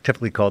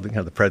 typically called the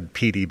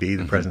PDB,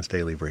 the President's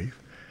Daily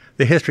Brief.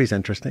 The history is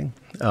interesting.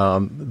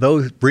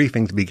 Those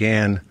briefings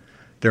began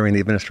during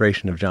the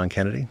administration of John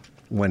Kennedy,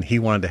 when he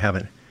wanted to have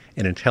an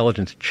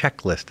intelligence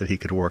checklist that he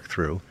could work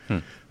through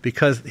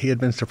because he had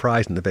been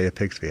surprised in the Bay of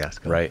Pigs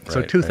fiasco.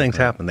 So two things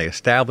happened. They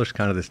established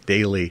kind of this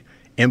daily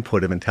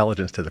input of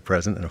intelligence to the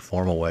president in a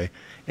formal way.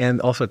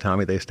 And also,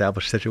 Tommy, they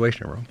established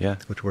Situation Room,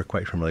 which we're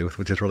quite familiar with,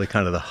 which is really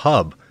kind of the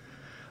hub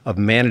of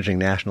managing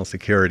national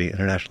security,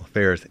 international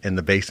affairs in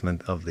the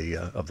basement of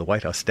the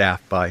White House,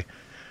 staffed by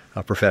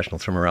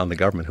professionals from around the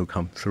government who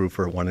come through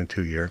for 1 and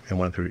 2 year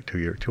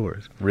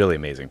tours. Really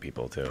amazing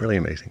people too. Really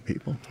amazing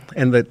people.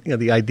 And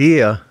the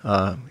idea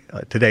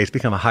today has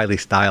become a highly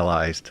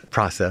stylized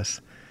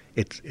process.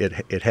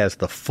 It has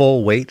the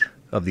full weight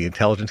of the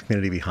intelligence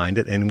community behind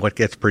it, and what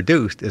gets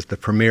produced is the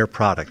premier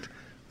product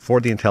for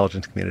the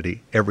intelligence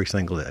community every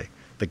single day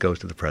that goes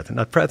to the president.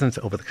 Now, presidents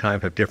over the time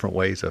have different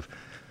ways of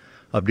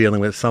dealing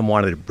with it. Some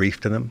wanted it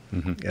briefed to them,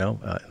 in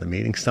the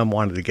meeting. Some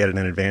wanted to get it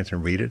in advance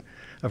and read it.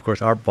 Of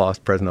course, our boss,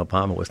 President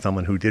Obama, was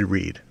someone who did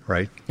read,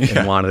 right?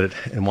 And wanted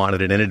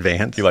it in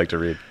advance. He liked to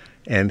read.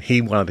 And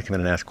he wanted to come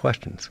in and ask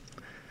questions.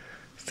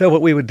 So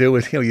what we would do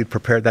is, you'd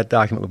prepare, that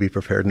document would be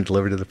prepared and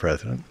delivered to the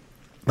president.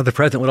 But the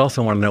president would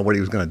also want to know what he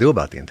was going to do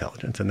about the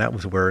intelligence. And that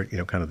was where,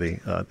 kind of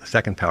the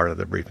second part of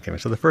the briefing came in.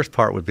 So the first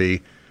part would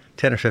be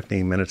 10 or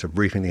 15 minutes of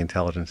briefing the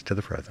intelligence to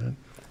the president.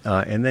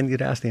 And then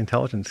you'd ask the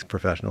intelligence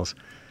professionals.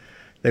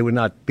 They would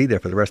not be there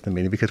for the rest of the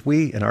meeting because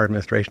we, in our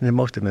administration, and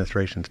most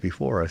administrations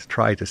before us,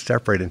 tried to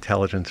separate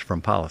intelligence from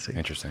policy.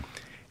 Interesting.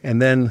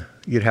 And then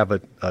you'd have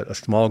a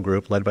small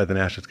group led by the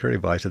National Security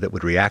Advisor that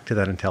would react to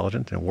that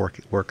intelligence and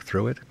work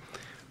through it,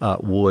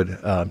 would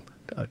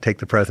take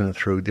the president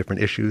through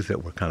different issues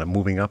that were kind of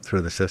moving up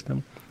through the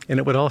system. And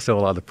it would also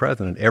allow the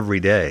president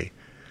every day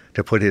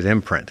to put his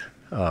imprint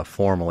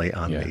formally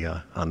on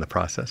the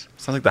process.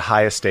 Sounds like the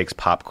highest stakes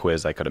pop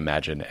quiz I could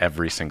imagine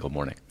every single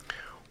morning.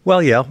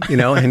 Well, yeah,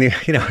 and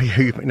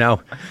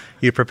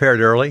you prepared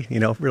early,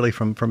 really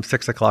from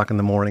 6 o'clock in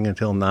the morning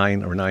until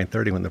 9 or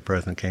 9:30 when the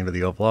president came to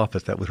the Oval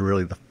Office. That was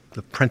really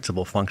the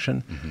principal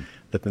function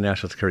that the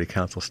National Security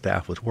Council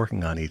staff was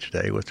working on each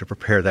day, was to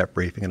prepare that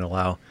briefing and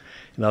allow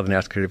the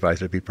National Security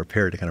Advisor to be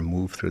prepared to kind of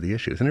move through the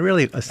issues. And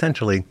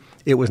essentially,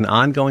 it was an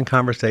ongoing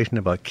conversation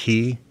about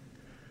key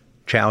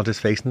challenges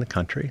facing the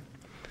country.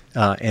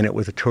 And it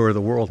was a tour of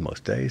the world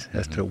most days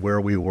as to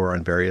where we were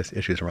on various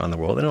issues around the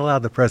world. And it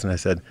allowed the president, I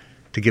said,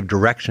 to give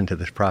direction to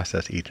this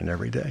process each and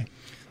every day.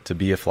 To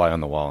be a fly on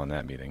the wall in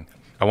that meeting.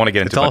 I want to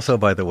get into It's also,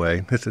 by the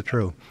way, this is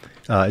true.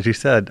 As you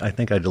said, I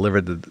think I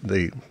delivered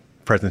the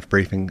president's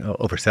briefing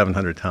over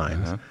 700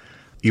 times.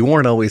 you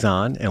weren't always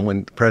on, and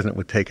when the president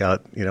would take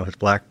out, his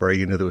BlackBerry,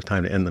 you knew there was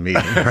time to end the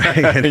meeting,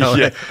 right?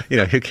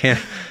 You can't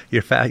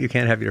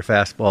have your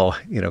fastball,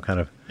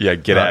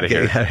 get out of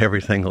here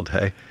every single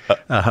day.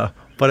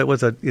 But it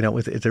was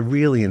it's a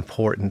really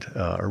important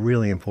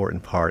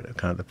part of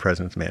kind of the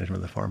president's management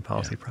of the foreign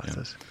policy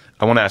process. Yeah.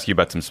 I want to ask you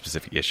about some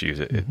specific issues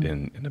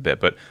in a bit,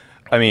 but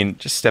I mean,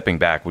 just stepping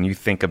back, when you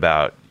think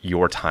about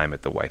your time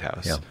at the White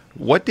House,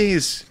 what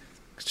days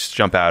just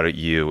jump out at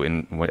you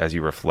as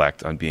you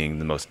reflect on being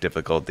the most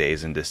difficult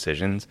days and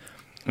decisions,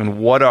 and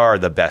what are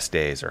the best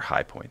days or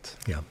high points?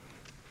 Yeah,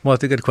 well,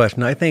 it's a good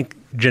question. I think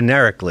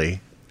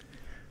generically,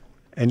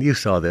 and you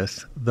saw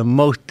this, the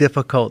most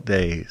difficult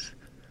days,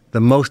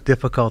 the most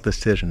difficult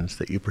decisions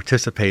that you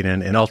participate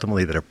in, and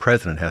ultimately that a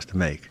president has to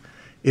make,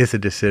 is a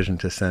decision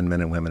to send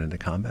men and women into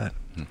combat.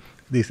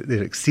 These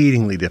are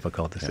exceedingly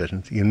difficult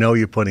decisions.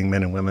 You're putting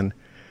men and women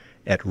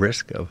at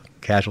risk of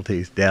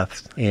casualties,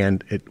 deaths,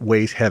 and it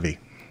weighs heavy.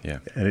 Yeah,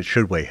 and it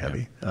should weigh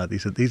heavy. Yeah.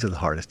 These are the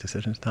hardest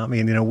decisions, Tommy.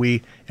 And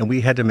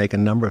we had to make a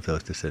number of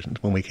those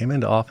decisions. When we came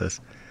into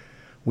office,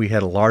 we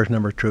had a large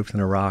number of troops in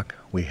Iraq.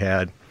 We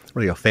had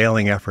really a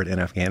failing effort in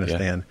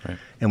Afghanistan,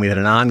 and we had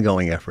an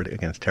ongoing effort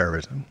against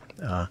terrorism.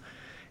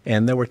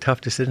 And there were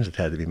tough decisions that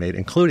had to be made,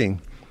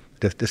 including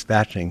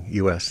dispatching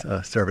U.S.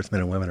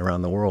 servicemen and women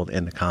around the world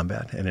into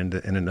combat and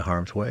into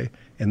harm's way.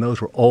 And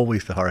those were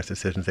always the hardest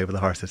decisions. They were the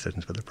hardest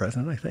decisions for the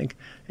president, I think,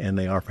 and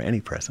they are for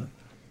any president.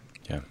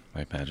 Yeah,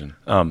 I imagine.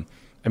 I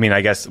mean, I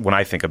guess when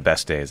I think of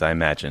best days, I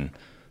imagine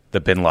the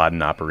Bin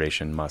Laden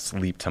operation must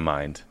leap to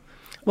mind.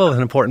 Well, it was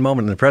an important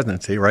moment in the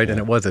presidency, right? Yeah.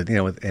 And it was,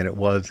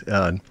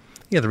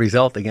 the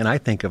result, again, I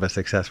think of a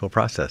successful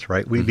process,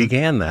 right? We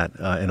began that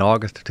in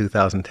August of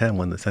 2010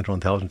 when the Central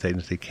Intelligence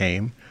Agency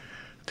came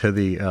to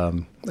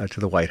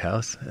the White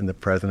House, and the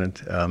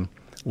president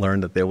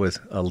learned that there was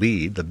a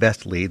lead, the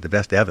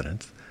best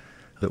evidence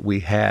that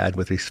we had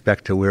with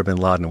respect to where Bin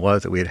Laden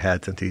was, that we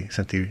had since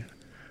he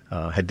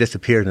had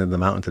disappeared into the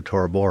mountains of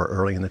Tora Bora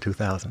early in the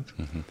 2000s.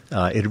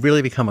 It had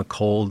really become a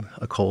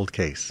cold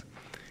case,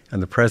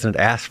 and the president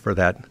asked for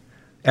that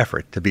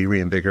effort to be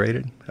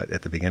reinvigorated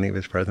at the beginning of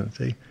his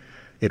presidency.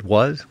 It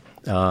was.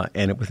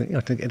 And it was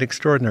an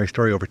extraordinary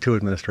story over two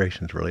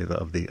administrations, really,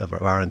 of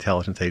our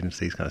intelligence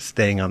agencies kind of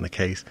staying on the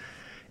case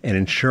and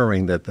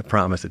ensuring that the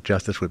promise that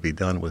justice would be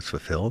done was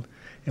fulfilled.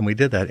 And we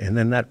did that. And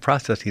then that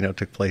process,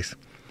 took place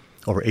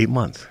over 8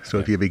 months. So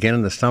if you begin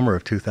in the summer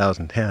of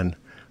 2010,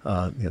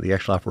 the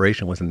actual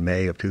operation was in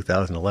May of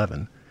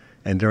 2011.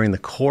 And during the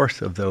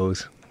course of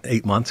those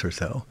 8 months or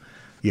so,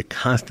 you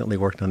constantly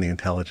worked on the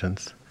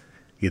intelligence.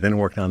 You then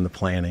worked on the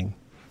planning.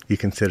 You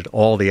considered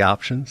all the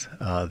options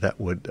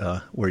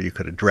where you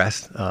could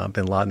address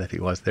Bin Laden if he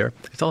was there.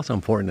 It's also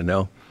important to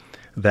know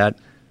that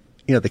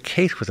the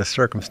case was a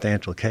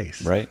circumstantial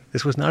case. Right.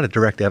 This was not a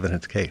direct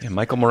evidence case. Yeah,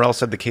 Michael Morrell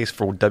said the case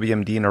for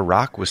WMD in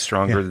Iraq was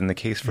stronger than the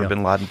case for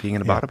Bin Laden being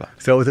in Abbottabad.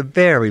 So it was a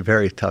very,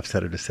 very tough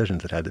set of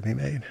decisions that had to be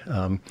made.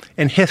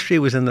 And history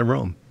was in the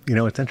room.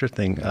 It's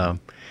interesting.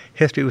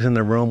 History was in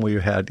the room where you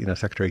had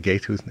Secretary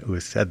Gates, who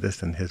has said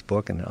this in his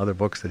book and other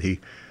books, that he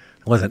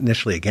wasn't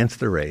initially against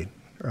the raid.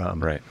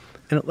 Right.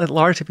 And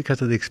largely because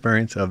of the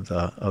experience of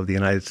the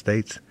United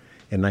States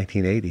in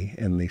 1980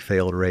 in the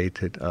failed raid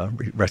to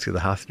rescue the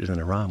hostages in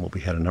Iran, where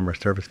we had a number of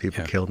service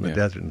people killed in the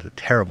desert. And it's a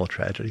terrible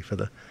tragedy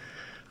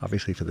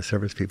obviously for the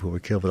service people who were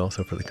killed, but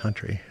also for the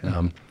country.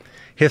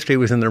 History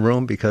was in the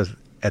room because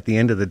at the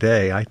end of the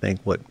day, I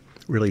think what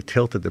really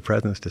tilted the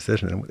president's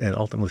decision, and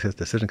ultimately his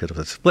decision, because it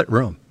was a split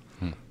room.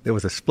 There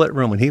was a split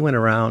room when he went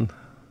around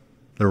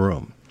the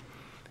room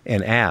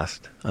and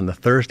asked on the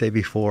Thursday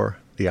before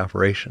the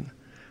operation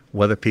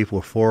whether people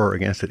were for or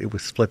against it. It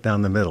was split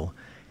down the middle.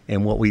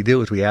 And what we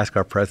do is we ask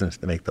our presidents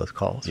to make those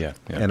calls. Yeah.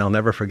 And I'll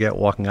never forget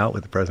walking out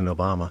with President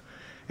Obama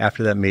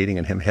after that meeting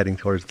and him heading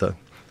towards the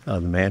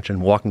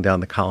mansion, walking down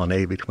the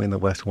colonnade between the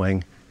West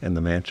Wing and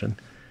the mansion.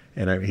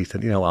 And he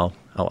said, I'll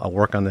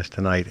work on this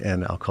tonight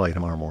and I'll call you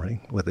tomorrow morning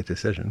with a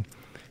decision.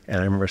 And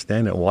I remember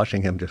standing there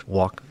watching him just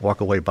walk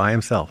away by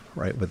himself,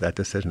 right, with that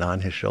decision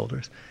on his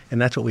shoulders.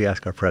 And that's what we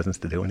ask our presidents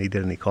to do. And he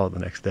did, and he called the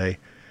next day.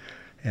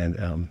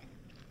 And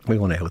we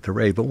went ahead with the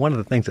raid. But one of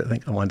the things I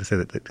think I wanted to say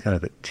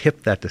that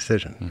tipped that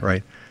decision,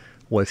 right,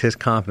 was his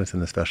confidence in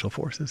the Special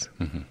Forces.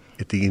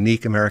 It's a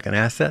unique American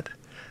asset.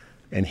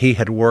 And he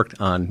had worked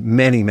on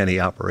many, many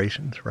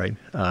operations, right,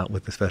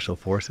 with the Special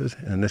Forces,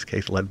 and in this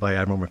case led by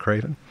Admiral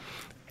McRaven.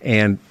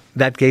 And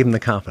that gave him the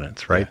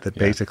confidence, right,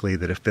 basically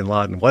that if Bin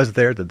Laden was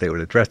there, that they would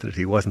address it. If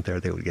he wasn't there,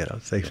 they would get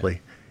out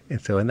safely.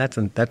 And that's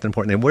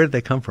important. And where did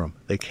they come from?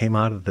 They came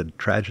out of the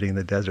tragedy in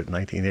the desert in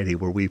 1980,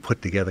 where we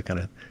put together kind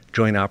of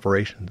joint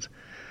operations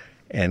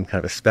and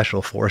kind of a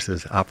Special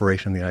Forces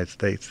operation in the United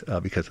States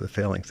because of the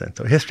failing sense.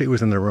 So history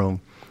was in the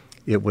room.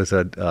 It was,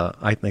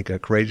 I think, a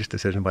courageous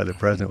decision by the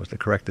president. It was the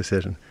correct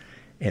decision,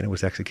 and it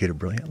was executed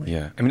brilliantly.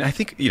 Yeah. I mean, I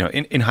think,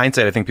 in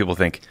hindsight, I think people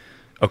think,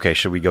 okay,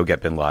 should we go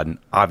get Bin Laden?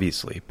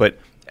 Obviously. But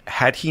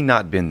had he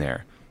not been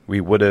there, We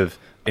would have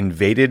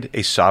invaded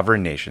a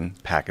sovereign nation,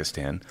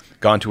 Pakistan,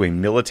 gone to a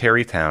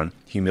military town,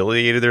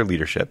 humiliated their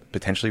leadership,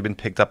 potentially been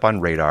picked up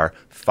on radar,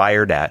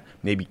 fired at,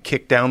 maybe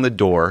kicked down the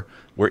door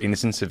where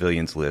innocent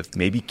civilians lived,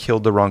 maybe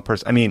killed the wrong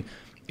person. I mean,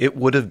 it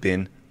would have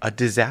been a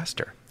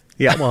disaster.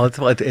 Yeah, well, it's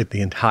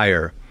the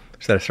entire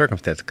set of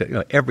circumstances.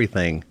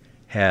 Everything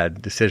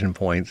had decision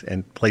points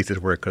and places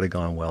where it could have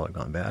gone well or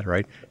gone bad,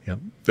 right?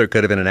 There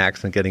could have been an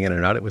accident getting in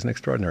and out. It was an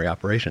extraordinary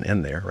operation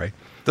in there, right?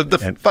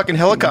 The fucking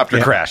helicopter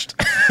crashed.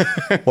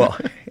 Well,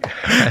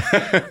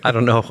 I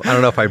don't know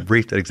if I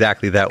briefed it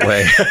exactly that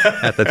way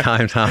at the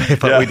time, Tommy,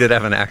 but we did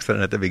have an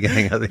accident at the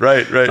beginning of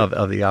the,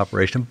 of the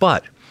operation.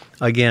 But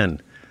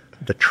again,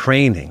 the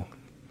training,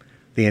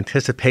 the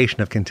anticipation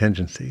of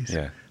contingencies,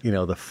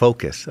 the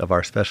focus of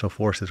our special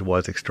forces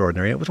was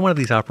extraordinary. It was one of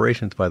these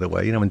operations, by the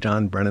way, when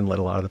John Brennan led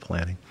a lot of the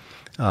planning,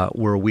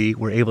 where we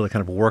were able to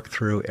kind of work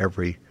through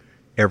every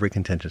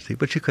contingency.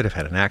 But you could have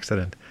had an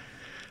accident.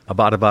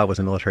 Abbottabad was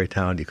a military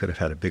town. You could have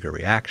had a bigger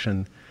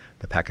reaction.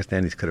 The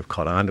Pakistanis could have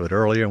caught on to it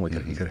earlier, and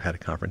you could have had a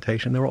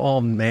confrontation. There were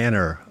all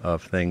manner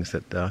of things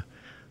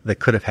that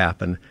could have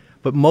happened,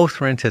 but most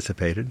were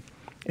anticipated.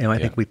 And I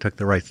think we took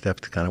the right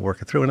steps to kind of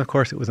work it through. And, of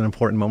course, it was an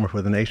important moment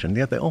for the nation.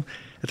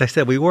 As I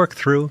said, we worked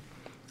through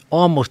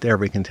almost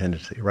every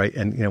contingency, right?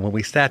 And, when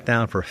we sat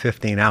down for a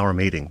 15-hour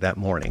meeting that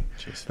morning,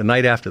 the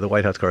night after the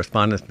White House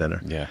Correspondents'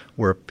 Dinner,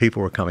 where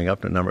people were coming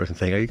up to numbers and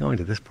saying, are you going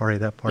to this party,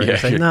 that party? I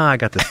say, no, I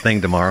got this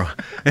thing tomorrow.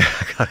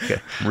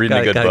 Reading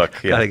a good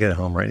book. Got to get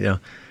home, right?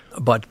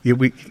 But you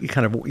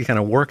kind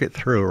of work it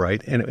through,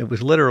 right? And it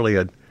was literally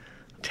a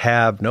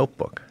tab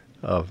notebook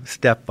of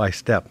step by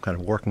step, kind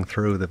of working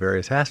through the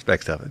various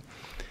aspects of it.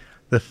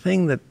 The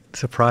thing that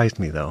surprised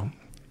me, though,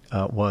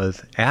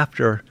 was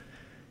after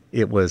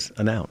it was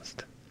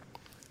announced.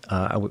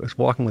 I was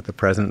walking with the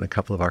president and a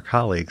couple of our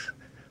colleagues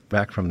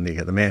back from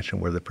the mansion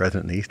where the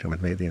president and the East Room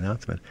had made the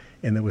announcement,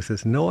 and there was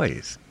this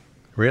noise.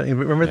 Really, you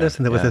remember this?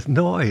 And there was this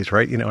noise,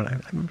 right? And I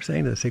remember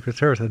saying to the Secret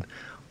Service,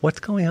 "What's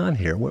going on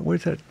here?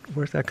 Where's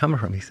that coming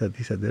from?" He said,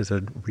 "There's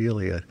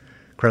really a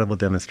credible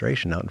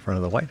demonstration out in front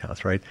of the White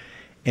House, right?"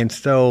 And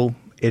so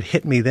it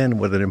hit me then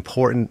with it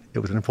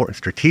was an important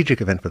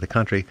strategic event for the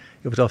country.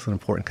 It was also an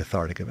important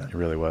cathartic event. It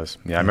really was.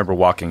 Yeah, I remember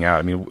walking out.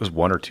 I mean, it was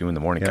 1 or 2 in the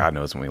morning, God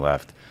knows when we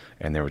left.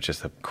 And there was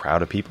just a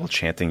crowd of people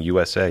chanting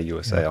USA,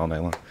 USA all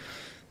night long.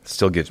 It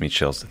still gives me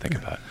chills to think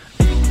about it.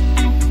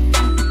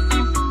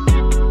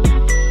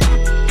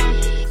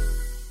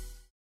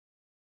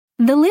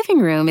 The living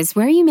room is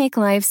where you make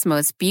life's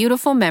most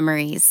beautiful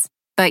memories.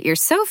 But your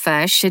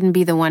sofa shouldn't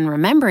be the one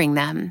remembering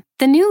them.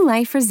 The new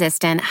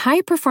life-resistant,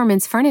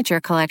 high-performance furniture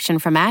collection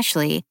from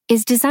Ashley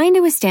is designed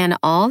to withstand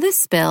all the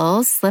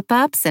spills,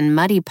 slip-ups, and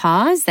muddy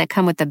paws that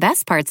come with the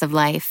best parts of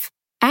life.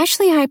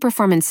 Ashley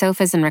high-performance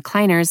sofas and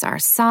recliners are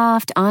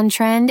soft,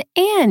 on-trend,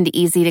 and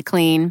easy to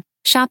clean.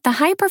 Shop the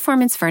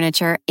high-performance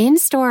furniture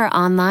in-store or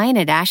online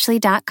at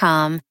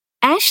ashley.com.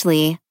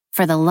 Ashley,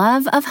 for the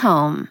love of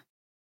home.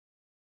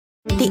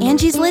 The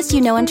Angie's List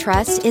you know and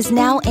trust is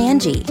now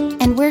Angie,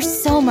 and we're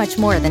so much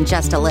more than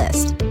just a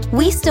list.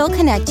 We still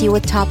connect you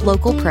with top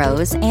local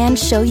pros and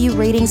show you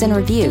ratings and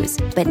reviews,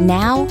 but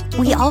now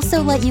we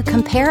also let you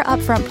compare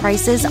upfront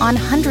prices on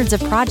hundreds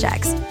of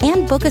projects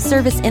and book a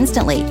service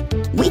instantly.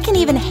 We can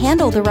even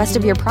handle the rest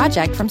of your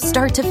project from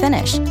start to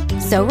finish.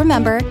 So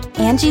remember,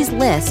 Angie's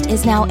List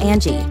is now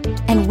Angie,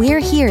 and we're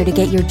here to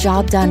get your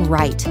job done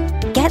right.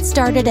 Get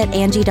started at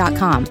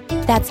Angie.com.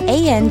 That's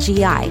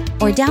ANGI,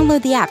 or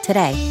download the app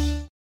today.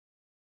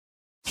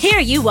 Here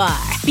you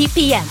are,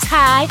 BPMs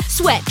high,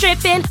 sweat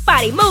dripping,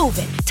 body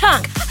moving,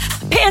 tongue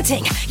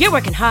panting. You're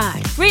working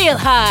hard, real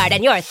hard,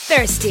 and you're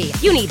thirsty.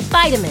 You need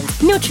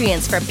vitamins,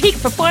 nutrients for peak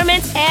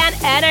performance and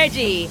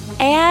energy.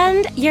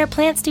 And your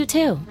plants do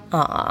too.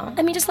 Aw,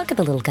 I mean, just look at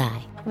the little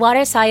guy.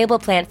 Water-soluble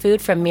plant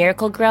food from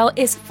Miracle Grow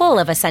is full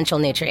of essential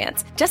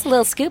nutrients. Just a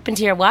little scoop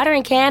into your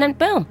watering can and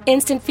boom,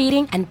 instant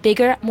feeding and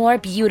bigger, more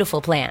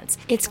beautiful plants.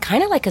 It's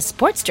kind of like a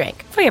sports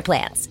drink for your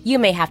plants. You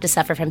may have to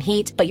suffer from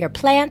heat, but your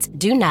plants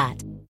do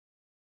not.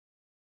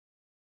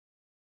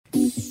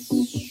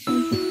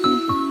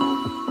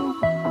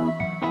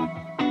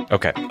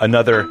 Okay,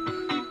 another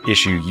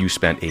issue you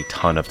spent a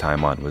ton of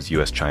time on was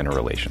U.S.-China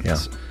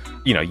relations.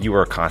 Yeah. You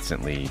were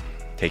constantly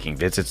taking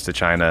visits to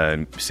China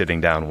and sitting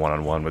down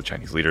one-on-one with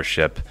Chinese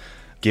leadership.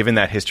 Given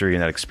that history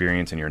and that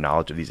experience and your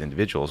knowledge of these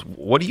individuals,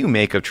 what do you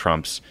make of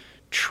Trump's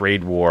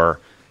trade war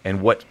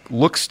and what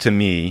looks to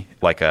me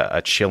like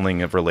a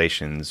chilling of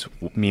relations?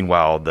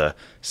 Meanwhile, the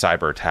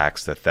cyber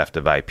attacks, the theft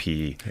of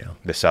IP,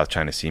 the South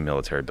China Sea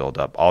military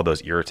buildup, all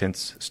those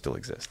irritants still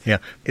exist. Yeah,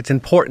 it's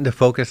important to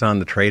focus on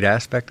the trade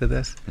aspect of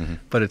this,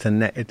 but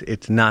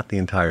it's not the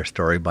entire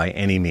story by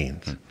any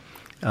means.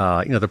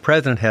 The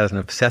president has an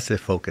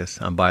obsessive focus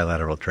on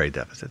bilateral trade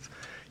deficits.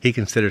 He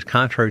considers,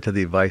 contrary to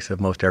the advice of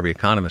most every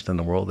economist in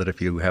the world, that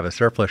if you have a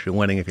surplus, you're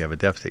winning. If you have a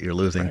deficit, you're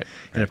losing. Right.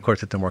 And, of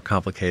course, it's a more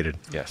complicated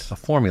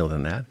formula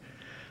than that.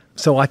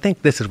 So I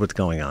think this is what's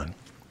going on.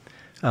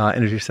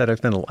 And as you said, I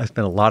spent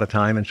a lot of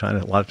time in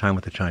China, a lot of time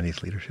with the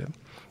Chinese leadership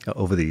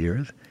over the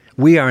years.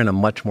 We are in a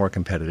much more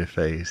competitive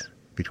phase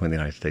between the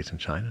United States and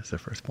China is the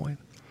first point.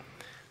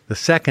 The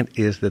second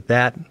is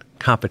that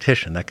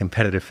competition, that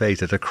competitive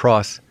phase, is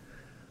across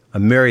a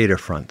myriad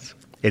of fronts.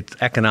 It's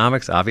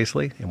economics,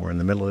 obviously, and we're in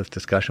the middle of this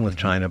discussion with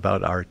China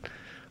about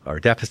our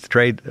deficit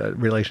trade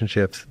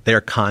relationships,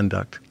 their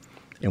conduct,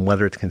 and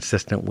whether it's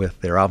consistent with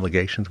their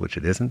obligations, which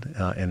it isn't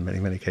in many,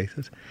 many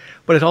cases.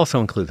 But it also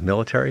includes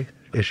military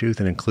issues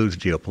and includes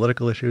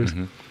geopolitical issues.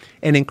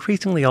 And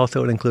increasingly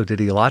also it includes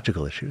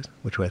ideological issues,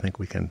 which I think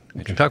we can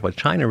talk about.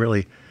 China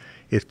really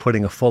is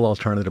putting a full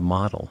alternative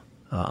model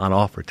on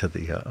offer to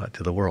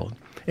the world.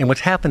 And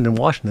what's happened in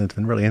Washington has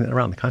been really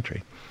around the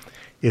country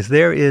is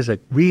there is a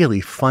really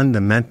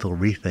fundamental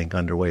rethink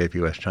underway of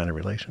U.S.-China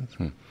relations.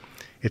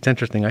 It's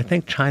interesting. I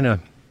think China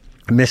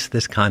missed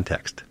this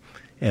context.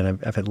 And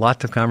I've had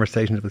lots of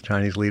conversations with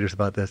Chinese leaders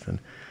about this and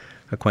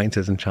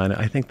acquaintances in China.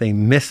 I think they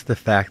missed the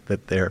fact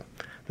that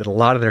a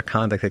lot of their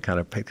conduct had kind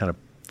of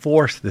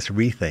forced this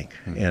rethink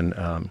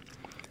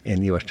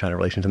in U.S.-China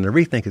relations. And the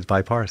rethink is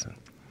bipartisan,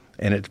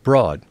 and it's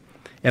broad.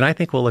 And I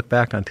think we'll look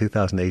back on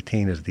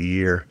 2018 as the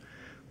year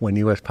when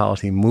U.S.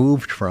 policy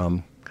moved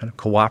from kind of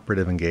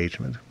cooperative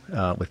engagement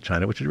with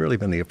China, which has really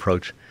been the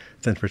approach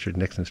since Richard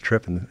Nixon's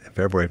trip in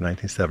February of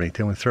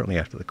 1972, and certainly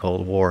after the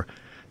Cold War,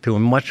 to a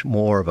much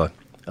more of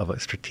a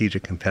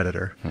strategic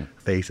competitor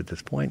phase at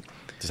this point.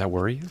 Does that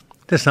worry you?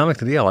 To some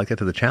extent, yeah. I'll get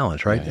to the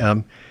challenge, right?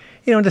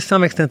 Yeah. To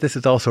some extent, this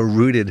is also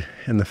rooted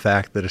in the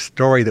fact that a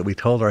story that we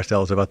told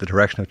ourselves about the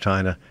direction of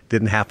China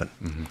didn't happen.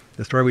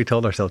 The story we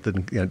told ourselves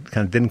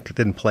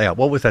didn't play out.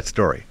 What was that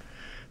story?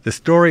 The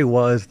story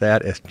was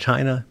that as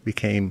China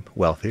became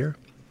wealthier,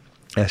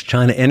 as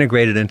China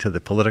integrated into the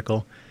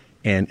political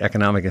and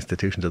economic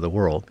institutions of the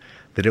world,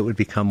 that it would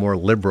become more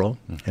liberal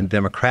and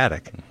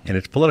democratic in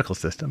its political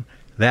system.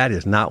 That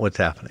is not what's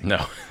happening.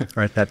 No.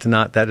 Right? That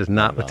is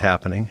not what's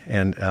happening.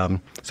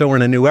 And so we're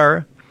in a new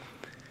era.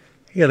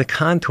 The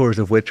contours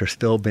of which are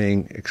still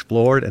being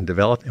explored and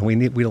developed, and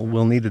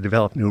we'll need to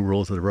develop new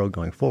rules of the road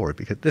going forward,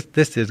 because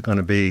this is going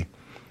to be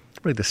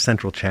really the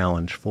central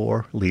challenge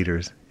for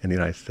leaders in the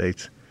United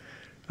States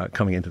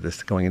going into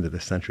this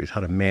century, is how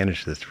to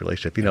manage this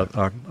relationship.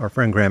 Our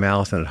friend Graham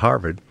Allison at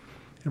Harvard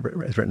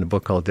has written a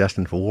book called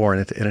Destined for War,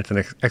 and it's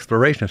an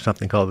exploration of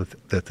something called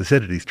the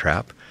Thucydides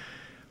trap,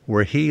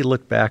 where he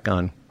looked back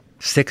on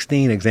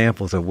 16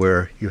 examples of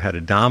where you had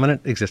a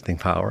dominant existing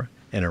power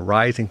and a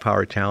rising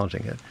power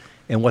challenging it,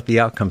 and what the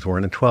outcomes were.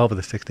 And in 12 of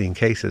the 16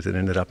 cases, it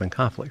ended up in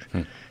conflict.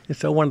 And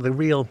so one of the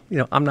real,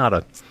 I'm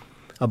not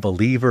a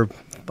believer.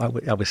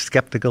 I was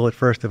skeptical at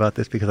first about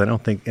this because I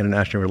don't think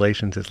international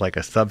relations is like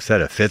a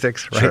subset of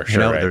physics, right?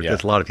 Sure,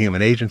 There's a lot of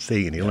human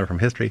agency, and you learn from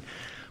history.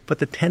 But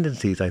the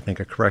tendencies, I think,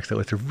 are correct. So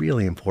it's a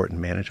really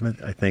important management,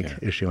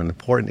 issue, an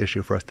important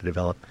issue for us to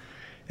develop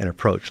an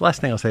approach.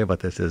 Last thing I'll say about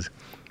this is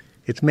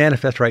it's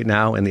manifest right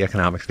now in the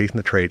economics piece and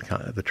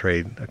the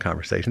trade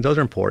conversations. Those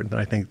are important,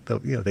 and I think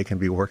they can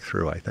be worked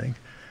through, I think,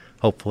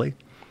 hopefully.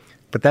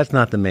 But that's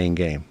not the main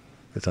game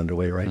that's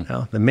underway right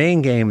now. The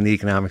main game in the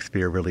economic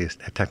sphere really is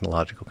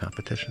technological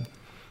competition.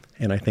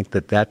 And I think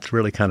that's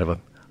really kind of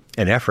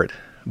an effort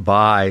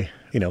by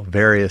the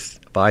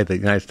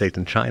United States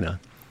and China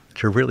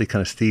to really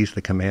kind of seize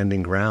the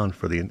commanding ground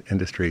for the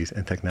industries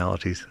and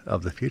technologies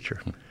of the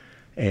future.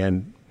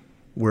 And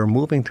we're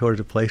moving towards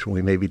a place where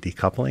we may be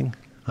decoupling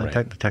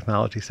the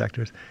technology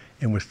sectors,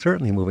 and we're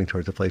certainly moving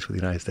towards a place where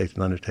the United States is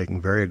undertaking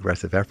very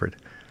aggressive effort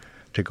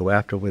to go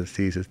after what it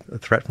sees as a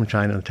threat from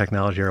China in the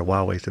technology area.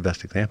 Huawei is the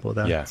best example of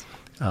that. Yeah.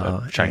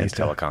 Chinese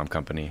telecom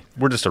company.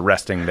 We're just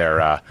arresting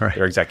their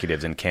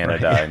executives in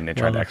Canada and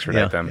trying to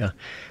extradite them. Yeah.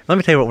 Let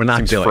me tell you what we're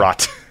not doing.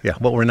 Fraught. Yeah,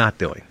 what we're not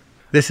doing.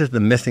 This is the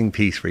missing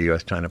piece for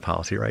U.S.-China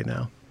policy right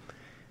now.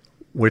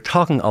 We're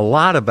talking a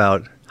lot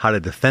about how to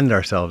defend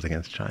ourselves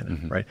against China,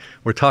 right?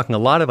 We're talking a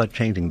lot about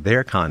changing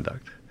their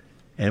conduct.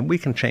 And we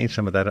can change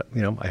some of that,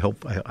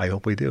 I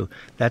hope we do.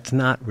 That's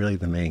not really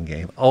the main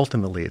game.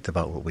 Ultimately, it's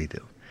about what we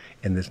do.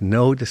 And there's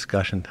no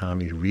discussion,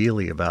 Tommy,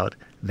 really about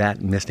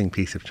that missing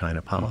piece of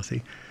China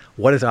policy.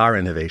 What is our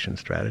innovation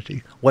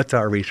strategy? What's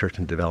our research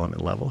and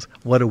development levels?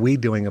 What are we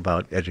doing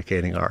about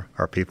educating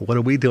our people? What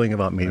are we doing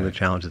about meeting the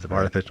challenges of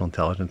artificial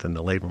intelligence in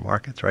the labor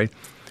markets, right?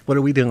 What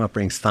are we doing about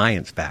bringing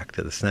science back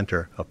to the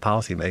center of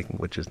policymaking,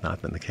 which has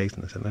not been the case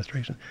in this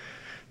administration?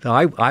 So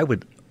I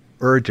would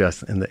urge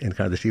us in kind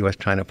of this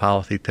U.S.-China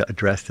policy to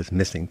address this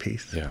missing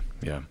piece.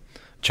 Yeah.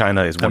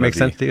 China is one of the... That makes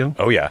sense to you?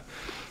 Oh, yeah.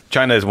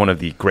 China is one of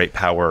the great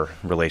power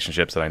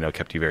relationships that I know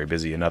kept you very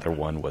busy. Another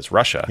one was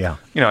Russia. Yeah.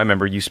 I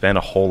remember you spent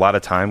a whole lot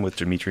of time with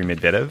Dmitry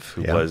Medvedev,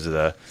 who was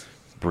the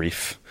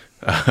brief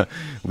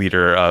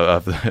leader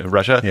of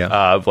Russia.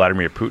 Yeah.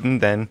 Vladimir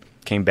Putin then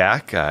came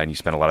back, and you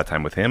spent a lot of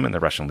time with him and the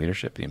Russian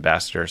leadership, the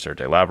ambassador,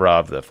 Sergei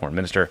Lavrov, the foreign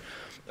minister.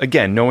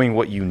 Again, knowing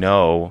what you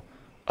know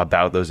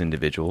about those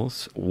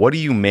individuals, what do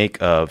you make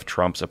of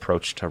Trump's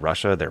approach to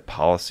Russia, their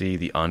policy,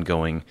 the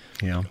ongoing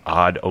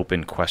odd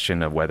open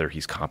question of whether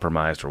he's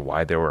compromised or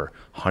why there were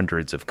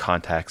hundreds of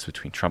contacts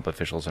between Trump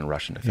officials and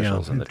Russian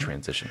officials in the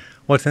transition?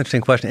 Well, it's an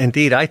interesting question.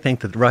 Indeed, I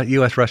think that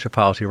U.S.-Russia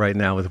policy right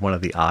now is one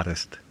of the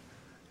oddest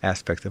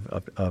aspects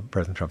of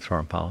President Trump's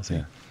foreign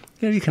policy.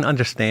 You can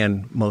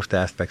understand most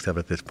aspects of it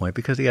at this point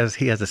because he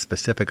has a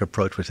specific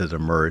approach which has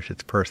emerged.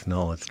 It's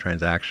personal, it's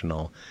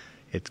transactional,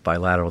 it's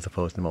bilateral as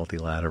opposed to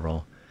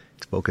multilateral.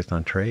 It's focused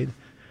on trade.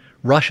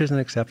 Russia's an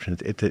exception.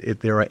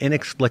 There are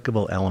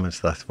inexplicable elements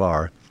thus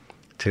far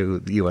to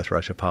the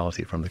U.S.-Russia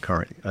policy from the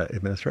current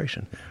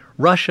administration.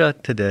 Russia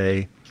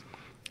today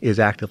is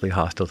actively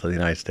hostile to the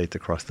United States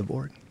across the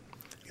board.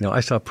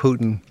 I saw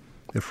Putin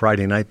the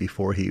Friday night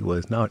before he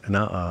was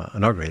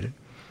inaugurated.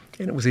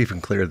 And it was even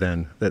clear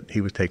then that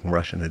he was taking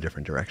Russia in a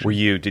different direction. Were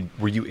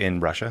you in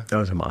Russia? I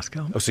was in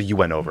Moscow. Oh, so you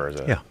went over as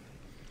a... Yeah.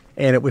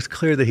 And it was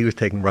clear that he was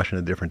taking Russia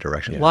in a different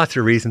direction. Yeah. Lots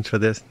of reasons for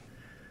this.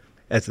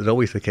 As is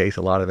always the case,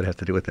 a lot of it has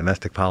to do with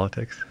domestic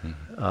politics.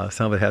 Mm-hmm.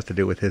 Some of it has to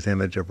do with his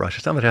image of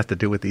Russia. Some of it has to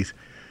do with these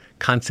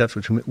concepts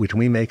which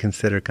we may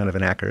consider kind of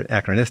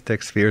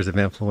anachronistic, spheres of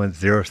influence,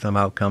 zero-sum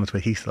outcomes,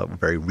 but he thought were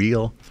very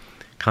real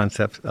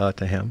concepts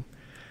to him.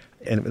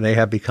 And they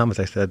have become, as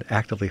I said,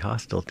 actively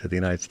hostile to the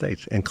United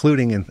States,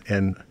 including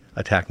in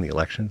attacking the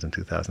elections in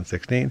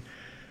 2016.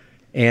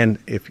 And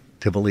if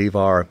to believe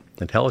our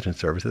intelligence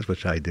services,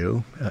 which I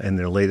do, in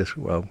their latest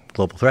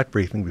global threat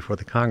briefing before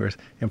the Congress,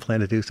 and plan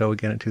to do so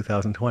again in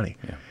 2020.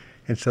 Yeah.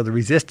 And so the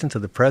resistance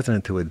of the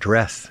president to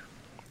address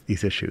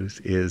these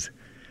issues is,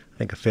 I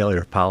think, a failure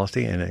of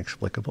policy and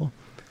inexplicable.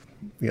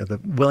 The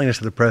willingness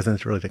of the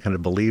president really to kind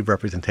of believe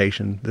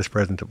this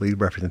president to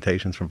believe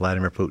representations from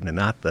Vladimir Putin and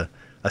not the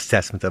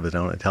assessment of his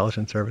own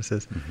intelligence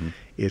services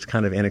is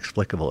kind of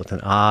inexplicable. It's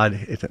an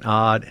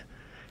odd,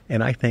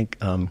 and I think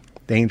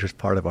dangerous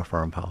part of our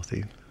foreign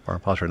policy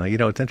right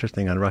now. It's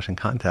interesting on Russian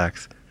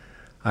contacts.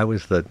 I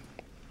was the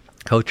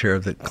co-chair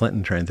of the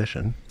Clinton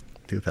transition,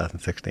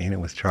 2016,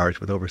 and was charged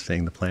with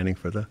overseeing the planning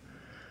for the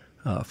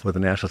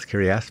national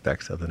security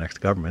aspects of the next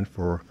government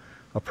for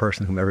a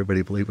person whom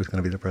everybody believed was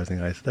going to be the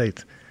president of the United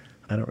States.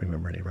 I don't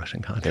remember any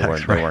Russian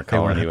contacts. They weren't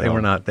calling you. They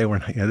were not.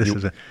 This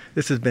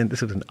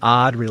was an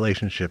odd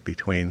relationship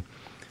between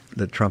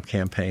the Trump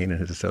campaign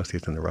and his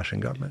associates in the Russian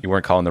government. You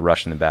weren't calling the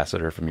Russian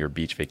ambassador from your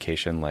beach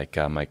vacation like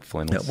Mike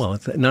Flynn was? Well,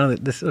 none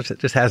of this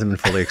just hasn't been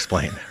fully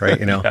explained, right?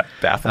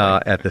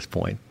 Baffling. At this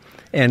point.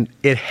 And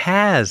it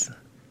has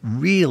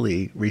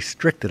really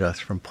restricted us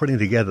from putting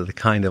together the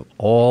kind of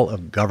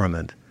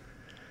all-of-government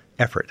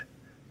effort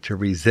to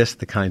resist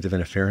the kinds of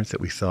interference that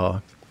we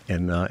saw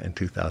in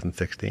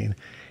 2016.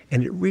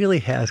 And it really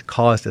has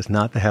caused us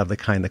not to have the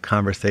kind of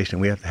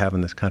conversation we have to have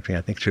in this country.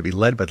 I think should be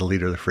led by the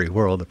leader of the free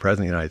world, the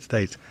President of the United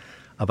States,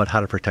 about how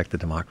to protect the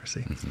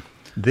democracy. Mm-hmm.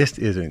 This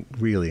is a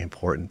really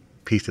important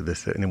piece of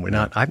this. And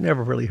I've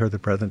never really heard the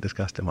President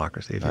discuss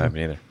democracy. I haven't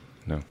either.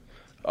 No.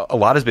 A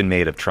lot has been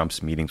made of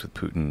Trump's meetings with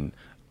Putin.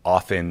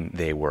 Often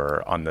they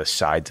were on the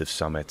sides of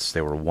summits.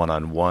 They were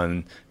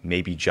one-on-one,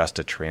 maybe just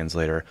a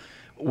translator.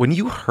 When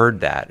you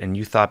heard that and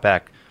you thought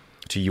back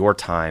to your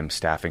time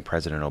staffing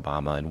President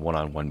Obama in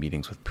one-on-one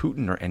meetings with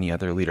Putin or any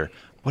other leader,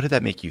 what did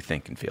that make you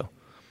think and feel?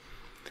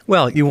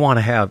 Well, you want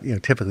to have,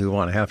 typically you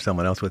want to have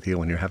someone else with you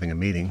when you're having a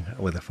meeting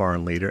with a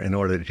foreign leader in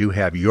order that you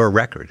have your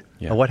record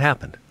of what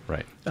happened.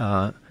 Right.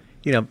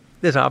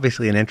 There's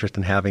obviously an interest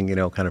in having,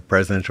 kind of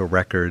presidential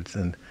records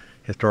and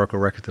historical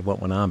records of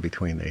what went on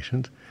between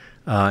nations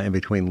and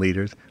between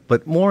leaders.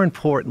 But more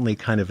importantly,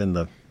 kind of in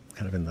the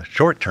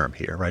short term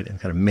here, right, and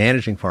kind of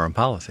managing foreign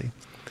policy,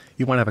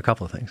 you want to have a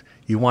couple of things.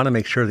 You want to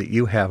make sure that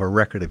you have a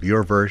record of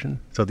your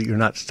version so that you're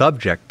not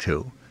subject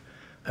to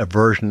a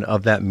version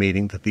of that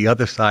meeting that the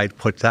other side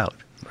puts out.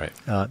 Right.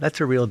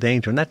 That's a real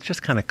danger, and that's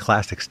just kind of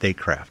classic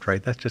statecraft,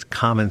 right? That's just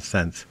common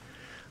sense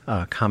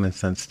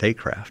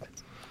statecraft.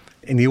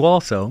 And you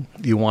want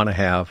to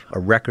have a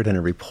record and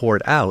a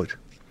report out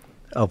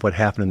of what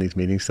happened in these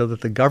meetings so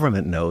that the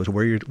government knows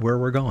where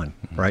we're going,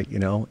 right?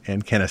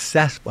 And can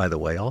assess, by the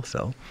way,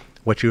 also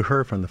what you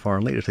heard from the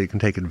foreign leaders, so you can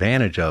take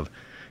advantage of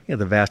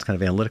the vast kind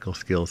of analytical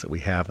skills that we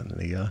have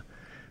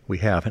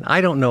And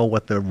I don't know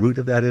what the root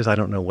of that is. I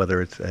don't know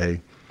whether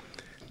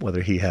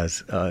he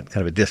has kind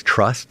of a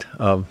distrust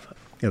of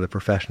the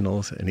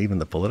professionals and even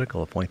the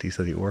political appointees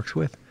that he works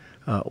with,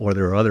 or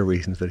there are other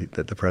reasons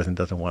that the president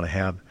doesn't want to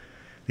have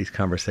these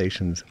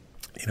conversations,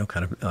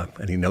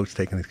 any notes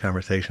taken in these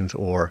conversations,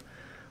 or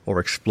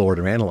explored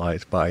or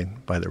analyzed by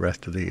the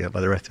rest of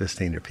his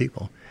senior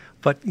people.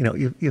 But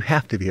you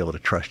have to be able to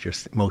trust your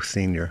most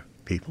senior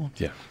people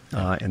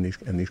in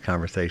these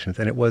conversations.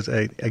 And it was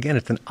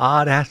it's an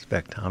odd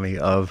aspect, Tommy,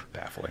 of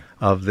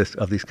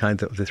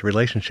this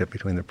relationship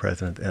between the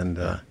president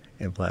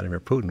and Vladimir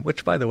Putin,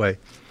 which, by the way,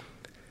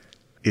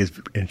 is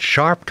in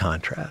sharp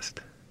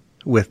contrast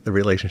with the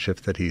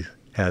relationships that he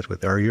has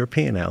with our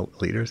European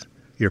leaders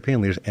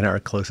and our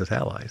closest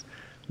allies,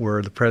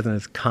 where the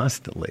president is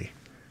constantly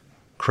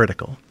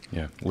critical.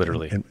 Yeah,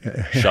 literally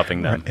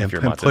shoving them if you're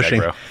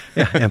Montenegro.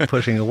 and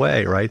pushing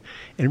away, right?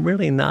 And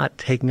really not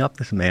taking up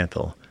this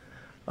mantle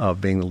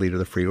of being the leader of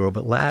the free world,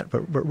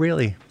 but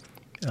really,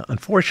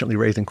 unfortunately,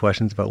 raising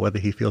questions about whether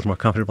he feels more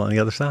comfortable on the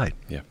other side.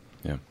 Yeah.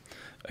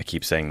 I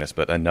keep saying this,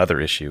 but another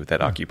issue that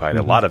occupied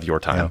a lot of your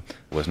time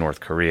was North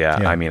Korea.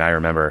 Yeah. I mean, I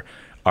remember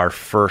our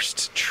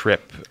first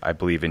trip, I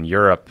believe, in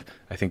Europe.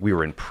 I think we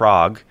were in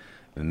Prague,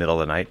 in the middle of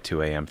the night,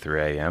 2 a.m.,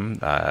 3 a.m.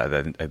 I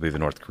believe the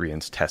North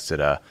Koreans tested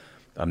a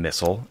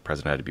missile. The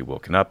president had to be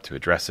woken up to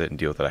address it and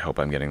deal with it. I hope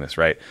I'm getting this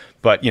right.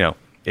 But,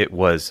 it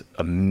was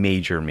a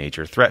major,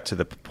 major threat to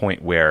the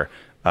point where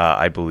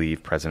I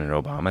believe President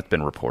Obama, it's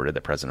been reported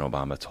that President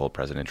Obama told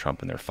President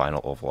Trump in their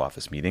final Oval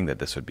Office meeting that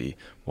this would be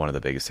one of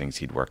the biggest things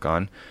he'd work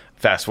on.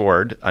 Fast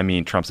forward,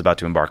 Trump's about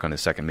to embark on his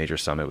second major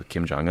summit with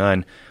Kim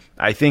Jong-un.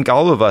 I think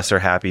all of us are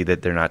happy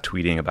that they're not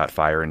tweeting about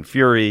fire and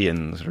fury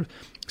and sort of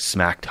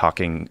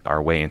smack-talking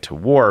our way into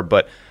war.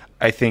 But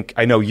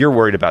I know you're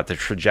worried about the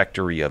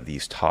trajectory of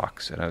these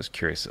talks, and I was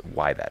curious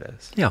why that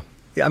is. Yeah.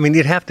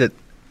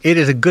 It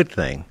is a good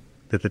thing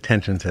that the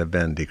tensions have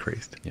been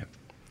decreased. Yeah.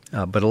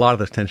 But a lot of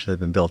those tensions have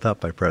been built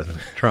up by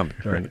President Trump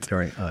during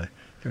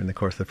the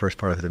course of the first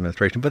part of his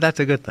administration. But that's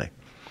a good thing.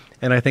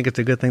 And I think it's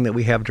a good thing that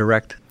we have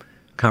direct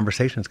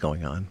conversations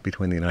going on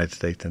between the United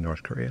States and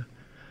North Korea.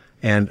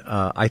 And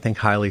I think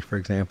highly, for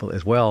example,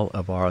 as well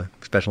of our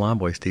special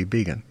envoy, Steve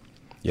Biegun,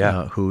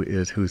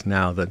 who's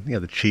now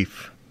the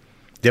chief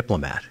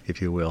diplomat,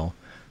 if you will,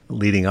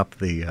 leading up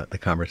the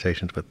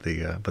conversations with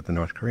the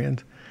North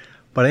Koreans.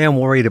 But I am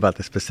worried about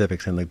the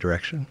specifics and the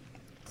direction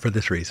for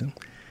this reason.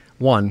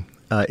 One,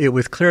 it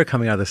was clear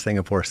coming out of the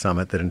Singapore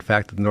summit that, in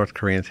fact, the North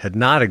Koreans had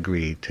not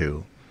agreed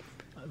to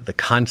the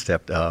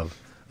concept of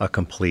a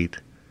complete,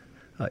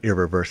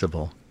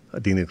 irreversible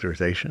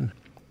denuclearization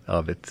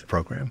of its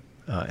program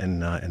in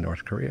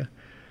North Korea.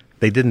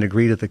 They didn't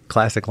agree to the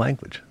classic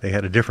language. They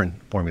had a different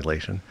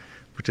formulation,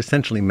 which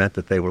essentially meant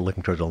that they were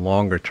looking towards a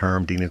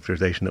longer-term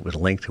denuclearization that was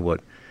linked to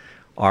what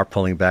are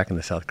pulling back and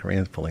the South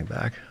Koreans pulling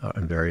back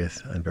in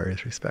various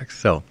respects.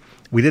 So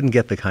we didn't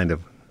get the kind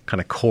of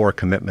core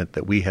commitment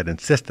that we had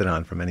insisted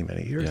on for many,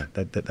 many years.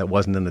 Yeah. That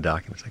wasn't in the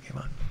documents that came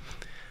out.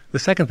 The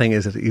second thing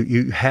is that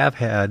you have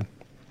had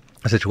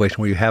a situation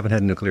where you haven't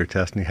had nuclear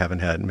tests and you haven't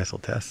had missile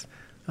tests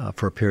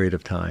for a period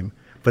of time.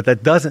 But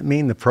that doesn't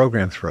mean the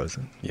program's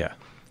frozen. Yeah.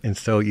 And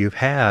so you've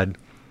had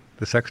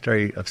the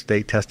Secretary of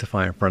State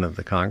testify in front of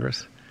the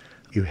Congress.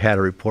 You had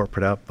a report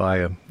put out by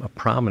a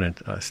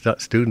prominent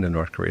student in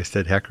North Korea,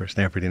 Sid Hecker,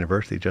 Stanford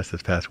University, just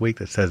this past week,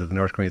 that says that the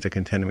North Koreans are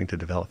continuing to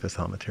develop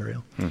fissile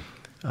material,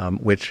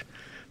 which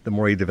the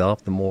more you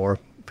develop, the more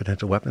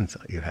potential weapons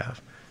you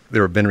have.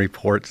 There have been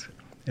reports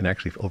and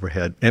actually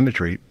overhead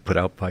imagery put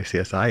out by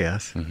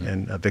CSIS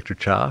and Victor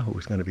Cha, who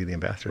was going to be the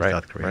ambassador to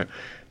South Korea,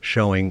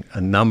 showing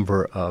a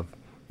number of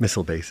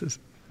missile bases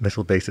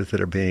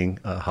that are being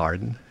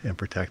hardened and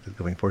protected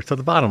going forward. So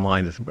the bottom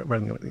line is,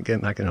 again,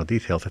 not going to know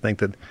details, I think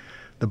that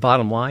the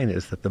bottom line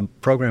is that the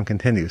program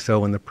continues.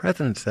 So when the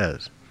president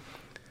says,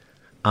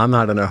 I'm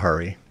not in a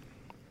hurry,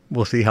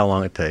 we'll see how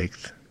long it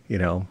takes,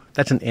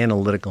 that's an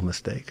analytical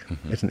mistake.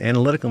 It's an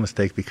analytical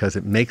mistake because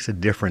it makes a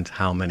difference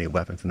how many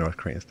weapons the North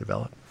Koreans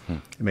develop.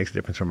 It makes a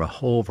difference from a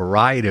whole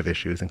variety of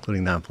issues,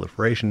 including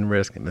nonproliferation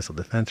risk and missile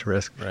defense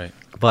risk. Right.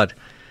 But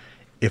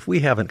if we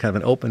have kind of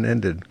an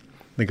open-ended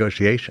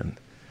negotiation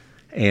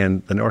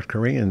and the North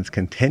Koreans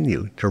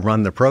continue to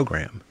run the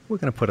program, we're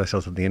going to put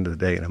ourselves at the end of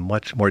the day in a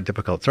much more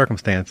difficult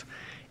circumstance,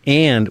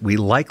 and we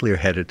likely are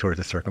headed towards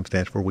a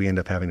circumstance where we end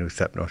up having to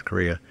accept North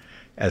Korea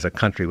as a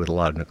country with a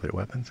lot of nuclear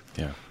weapons.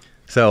 Yeah.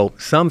 So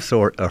some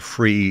sort of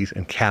freeze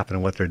and cap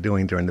in what they're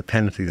doing during the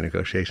pendency of the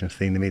negotiations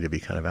seem to me to be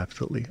kind of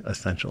absolutely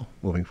essential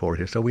moving forward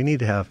here. So we need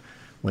to have,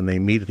 when they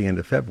meet at the end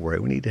of February,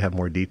 we need to have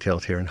more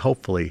details here and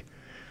hopefully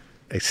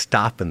a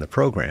stop in the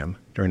program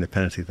during the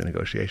pendency of the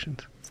negotiations.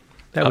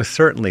 That was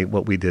certainly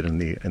what we did in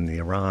the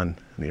Iran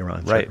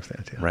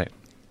circumstance. Yeah. Right.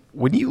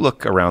 When you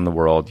look around the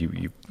world,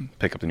 you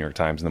pick up the New York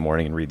Times in the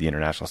morning and read the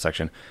international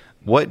section.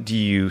 What do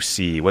you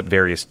see? What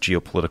various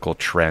geopolitical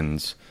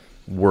trends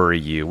worry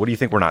you? What do you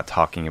think we're not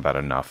talking about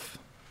enough?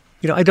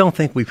 I don't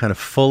think we've kind of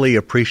fully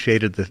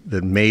appreciated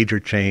the major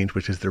change,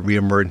 which is the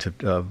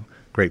reemergence of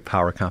great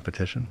power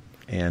competition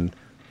and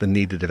the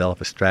need to develop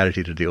a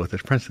strategy to deal with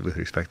this, principally with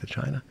respect to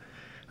China.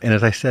 And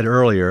as I said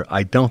earlier,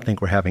 I don't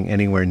think we're having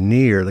anywhere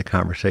near the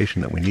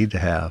conversation that we need to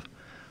have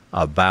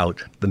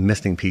about the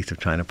missing piece of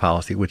China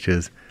policy, which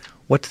is,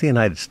 what's the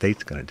United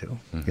States going to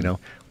do?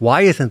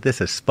 Why isn't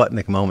this a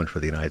Sputnik moment for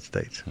the United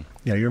States?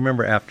 You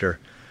remember after,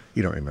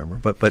 you don't remember,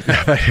 but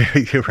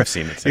I've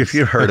seen it. If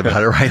you heard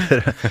about it, right?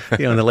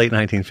 That, in the late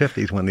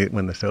 1950s,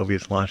 when the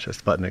Soviets launched a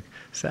Sputnik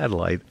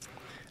satellite,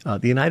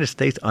 the United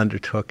States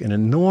undertook an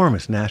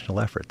enormous national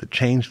effort that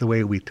changed the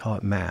way we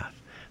taught math,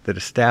 that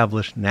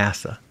established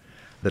NASA,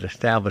 that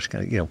established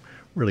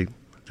really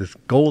this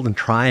golden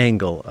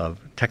triangle of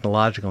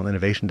technological and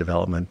innovation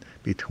development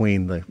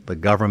between the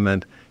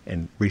government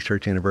and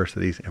research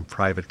universities and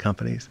private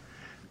companies.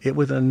 It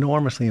was an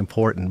enormously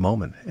important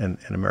moment in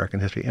American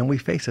history. And we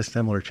face a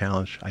similar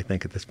challenge, I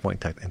think, at this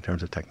point in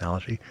terms of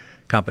technology,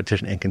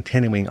 competition, and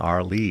continuing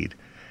our lead.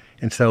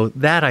 And so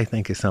that, I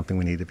think, is something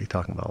we need to be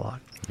talking about a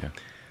lot.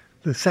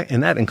 Yeah.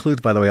 And that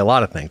includes, by the way, a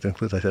lot of things. It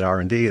includes, I said,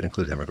 R&D. It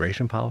includes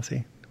immigration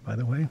policy, by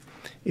the way.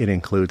 It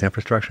includes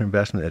infrastructure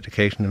investment,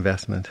 education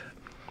investment.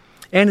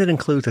 And it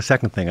includes a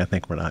second thing I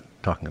think we're not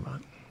talking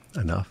about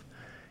enough,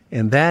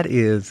 and that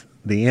is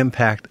the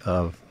impact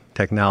of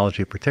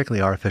technology,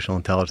 particularly artificial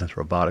intelligence,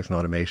 robotics, and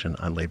automation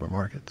on labor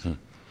markets.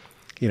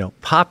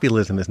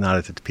 Populism is not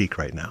at its peak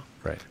right now.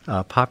 Right.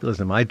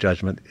 Populism, in my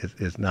judgment,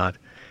 is not,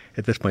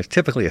 at this point, it's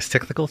typically a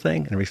cyclical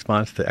thing in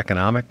response to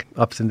economic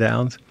ups and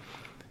downs.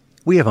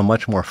 We have a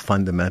much more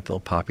fundamental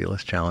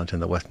populist challenge in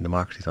the Western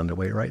democracies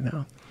underway right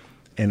now.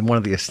 And one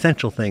of the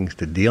essential things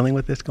to dealing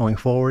with this going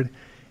forward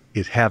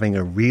is having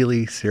a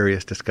really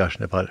serious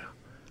discussion about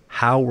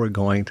how we're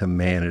going to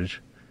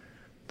manage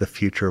the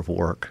future of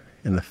work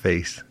in the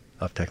face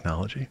of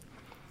technology.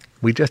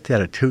 We just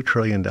had a $2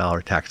 trillion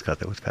tax cut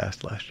that was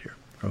passed last year,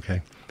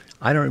 okay?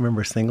 I don't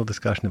remember a single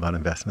discussion about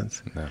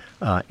investments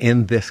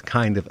in this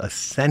kind of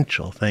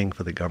essential thing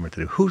for the government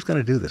to do. Who's going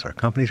to do this? Are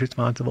companies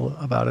responsible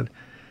about it?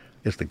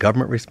 Is the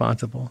government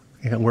responsible?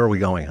 Where are we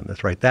going on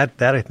this, right? That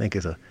I think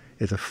is a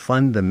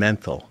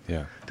fundamental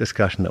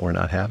discussion that we're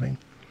not having.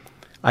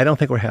 I don't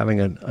think we're having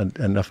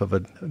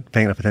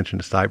paying enough attention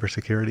to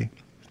cybersecurity.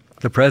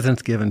 The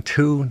president's given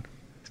 2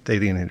 State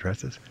of the Union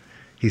addresses.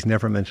 He's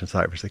never mentioned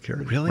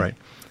cybersecurity. Really? Right.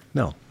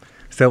 No.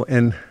 So,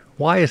 and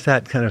why is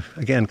that kind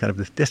of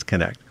this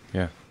disconnect?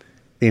 Yeah.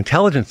 The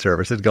intelligence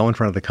services go in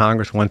front of the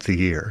Congress once a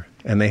year,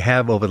 and they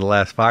have over the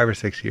last 5 or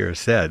 6 years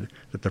said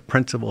that the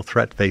principal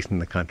threat facing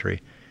the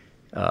country,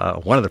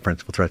 one of the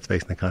principal threats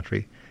facing the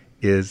country,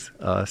 is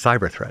a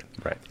cyber threat.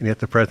 Right. And yet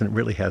the president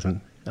really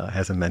hasn't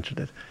mentioned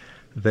it.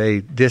 They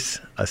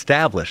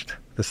disestablished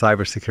the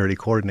cybersecurity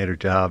coordinator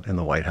job in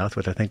the White House,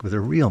 which I think was a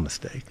real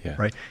mistake. Yeah.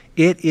 Right?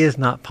 It is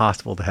not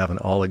possible to have an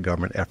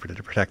all-of-government effort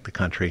to protect the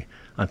country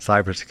on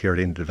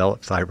cybersecurity and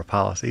develop cyber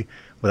policy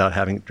without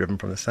having it driven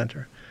from the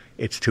center.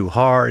 It's too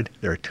hard.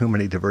 There are too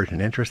many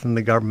divergent interests in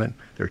the government.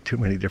 There are too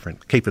many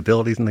different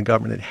capabilities in the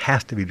government. It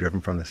has to be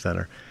driven from the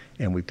center,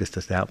 and we've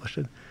disestablished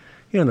it.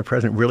 And the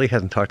president really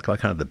hasn't talked about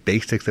kind of the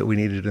basics that we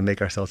needed to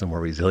make ourselves a more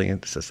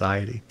resilient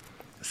society.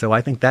 So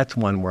I think that's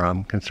one where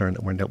I'm concerned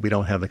that we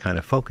don't have the kind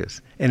of focus.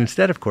 And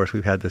instead, of course,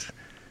 we've had this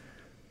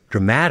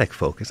dramatic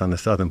focus on the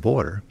southern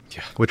border,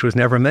 which was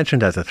never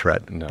mentioned as a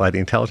threat by the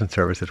intelligence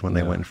services when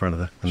they went in front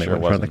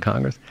of the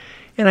Congress.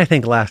 And I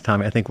think last time,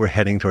 we're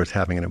heading towards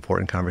having an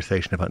important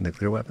conversation about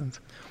nuclear weapons.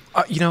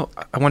 I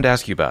wanted to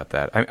ask you about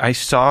that. I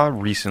saw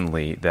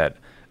recently that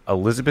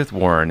Elizabeth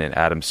Warren and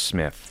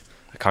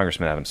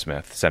Congressman Adam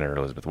Smith, Senator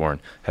Elizabeth Warren,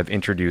 have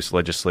introduced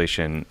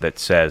legislation that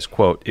says,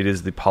 quote, it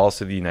is the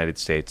policy of the United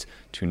States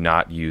to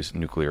not use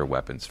nuclear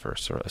weapons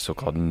first, or a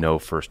so-called no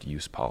first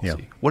use policy.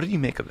 Yeah. What did you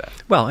make of that?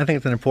 Well, I think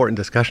it's an important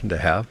discussion to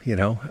have,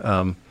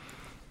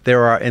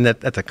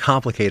 that's a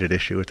complicated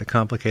issue. It's a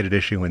complicated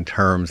issue in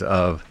terms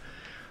of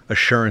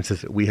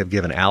assurances that we have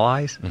given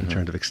allies in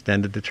terms of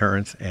extended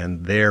deterrence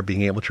and their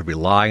being able to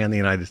rely on the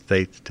United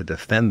States to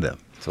defend them.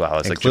 So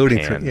allies like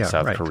Japan,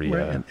 South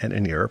Korea. And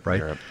in Europe,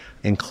 right?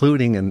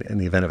 Including in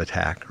the event of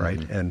attack, right?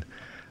 Mm-hmm. And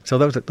so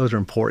those are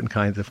important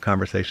kinds of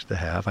conversations to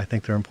have. I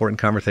think they're important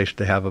conversations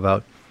to have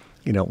about,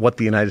 what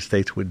the United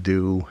States would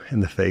do in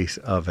the face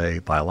of a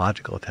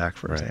biological attack,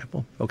 for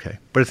example. Okay.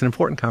 But it's an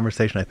important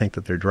conversation, I think,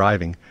 that they're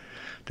driving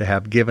to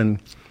have, given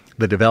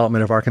the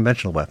development of our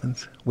conventional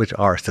weapons, which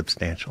are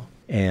substantial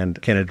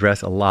and can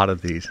address a lot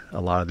of these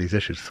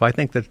issues. So I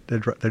think that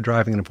they're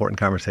driving an important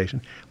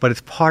conversation, but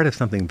it's part of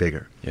something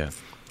bigger. Yeah.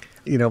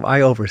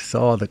 I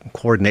oversaw the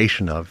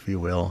coordination of, if you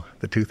will,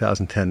 the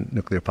 2010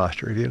 nuclear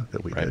posture review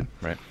that we did.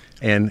 Right.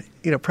 And,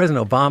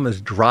 President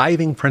Obama's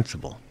driving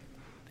principle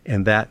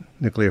in that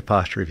nuclear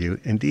posture review,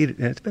 indeed,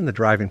 and it's been the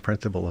driving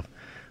principle of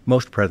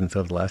most presidents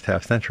over the last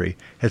half century,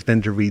 has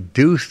been to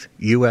reduce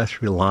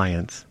U.S.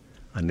 reliance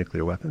on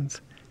nuclear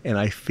weapons. And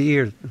I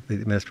fear that the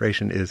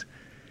administration is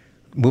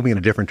moving in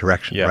a different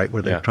direction, right,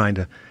 where they're trying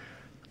to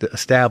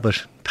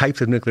establish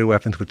types of nuclear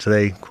weapons which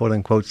they, quote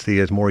unquote, see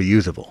as more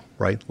usable,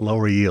 right?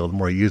 Lower yield,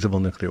 more usable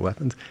nuclear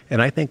weapons.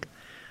 And I think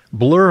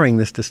blurring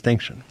this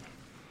distinction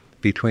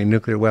between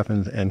nuclear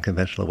weapons and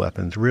conventional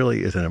weapons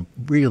really is a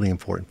really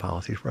important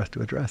policy for us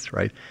to address,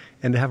 right?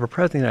 And to have a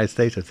president of the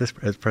United States,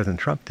 as President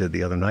Trump did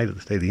the other night at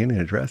the State of the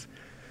Union address,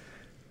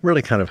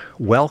 really kind of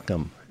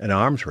welcome an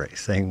arms race,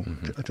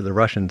 saying to the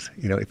Russians,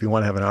 if you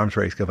want to have an arms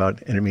race, go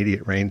about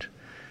intermediate range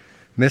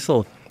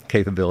missile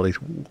capabilities,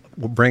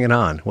 we'll bring it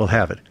on. We'll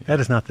have it. That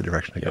is not the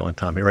direction to go in,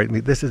 Tommy, right?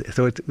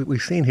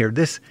 We've seen here,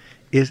 this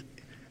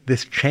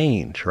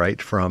change,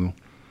 right, from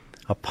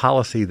a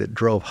policy that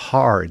drove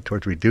hard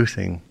towards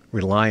reducing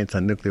reliance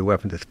on nuclear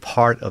weapons as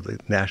part of the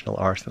national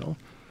arsenal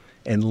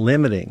and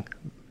limiting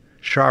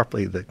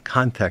sharply the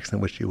context in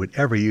which you would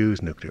ever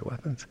use nuclear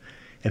weapons,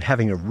 and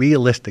having a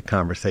realistic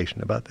conversation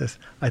about this,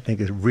 I think,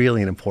 is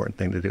really an important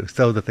thing to do.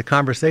 So that the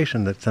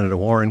conversation that Senator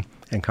Warren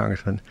and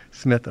Congressman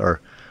Smith are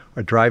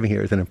driving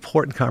here is an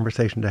important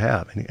conversation to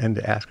have and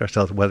to ask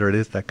ourselves whether it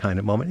is that kind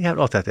of moment. You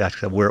also have to ask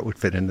yourself where it would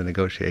fit into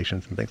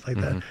negotiations and things like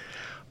that.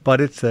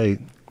 But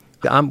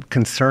I'm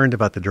concerned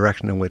about the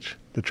direction in which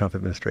the Trump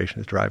administration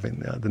is driving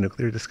the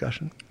nuclear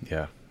discussion.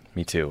 Yeah,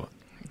 me too.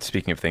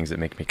 Speaking of things that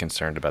make me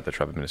concerned about the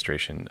Trump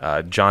administration,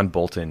 John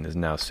Bolton is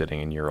now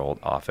sitting in your old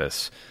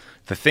office.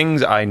 The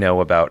things I know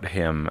about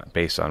him,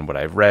 based on what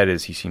I've read,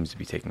 is he seems to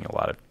be taking a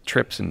lot of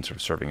trips and sort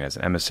of serving as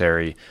an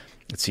emissary.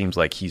 It seems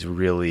like he's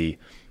really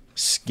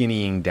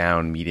skinnying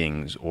down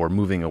meetings or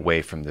moving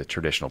away from the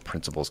traditional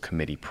principals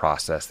committee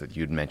process that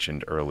you'd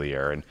mentioned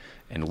earlier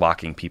and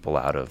locking people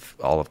out of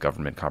all of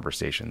government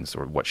conversations,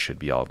 or what should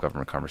be all of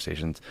government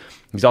conversations.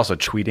 He's also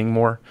tweeting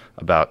more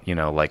about,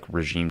 like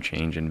regime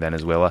change in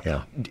Venezuela.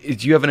 Yeah.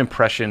 Do you have an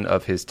impression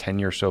of his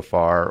tenure so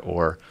far,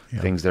 or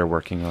things they're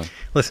working on?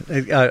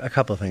 Listen, a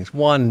couple of things.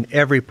 One,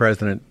 every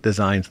president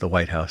designs the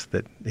White House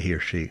that he or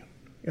she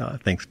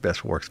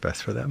thinks works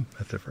best for them.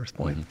 That's the first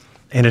point.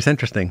 Mm-hmm. And it's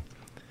interesting.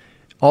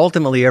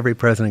 Ultimately, every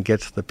president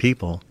gets the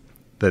people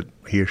that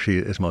he or she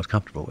is most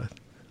comfortable with.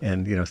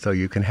 And, so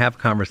you can have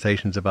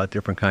conversations about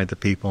different kinds of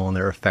people and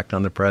their effect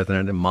on the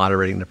president and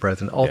moderating the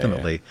president.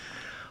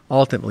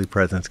 Ultimately,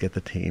 presidents get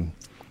the team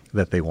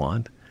that they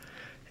want.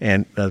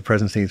 And the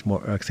president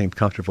seems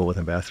comfortable with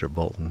Ambassador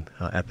Bolton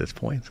at this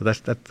point. So that's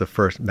the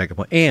first mega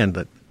point. And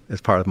that,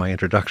 as part of my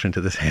introduction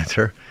to this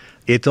answer,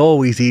 it's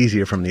always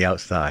easier from the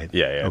outside.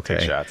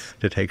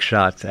 To take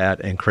shots at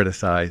and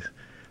criticize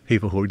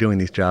people who are doing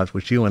these jobs,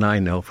 which you and I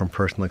know from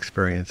personal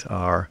experience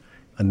are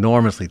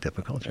enormously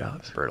difficult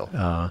jobs.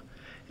 Brutal.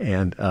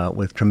 And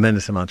with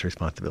tremendous amounts of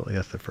responsibility.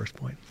 That's the first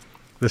point.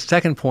 The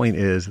second point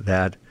is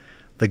that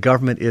the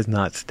government is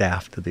not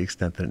staffed to the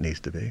extent that it needs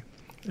to be.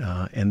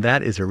 And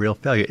that is a real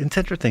failure. It's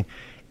interesting.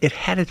 It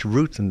had its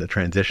roots in the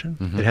transition.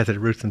 Mm-hmm. It has its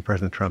roots in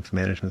President Trump's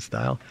management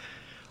style.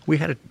 We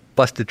had a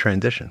busted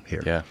transition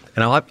here. Yeah.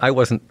 And I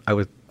was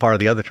part of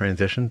the other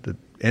transition that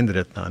ended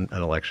it on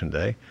election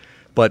day.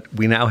 But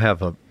we now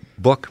have a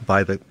book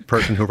by the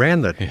person who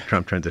ran the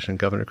Trump transition,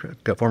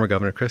 former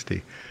Governor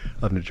Christie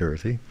of New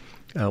Jersey,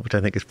 which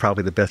I think is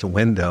probably the best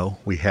window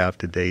we have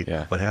to date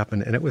what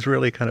happened. And it was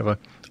really kind of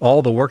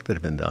all the work that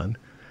had been done,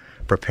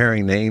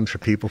 preparing names for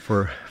people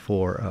for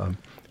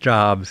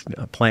jobs,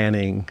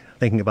 planning,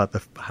 thinking about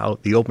how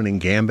the opening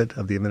gambit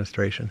of the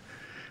administration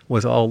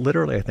was all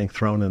literally, I think,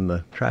 thrown in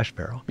the trash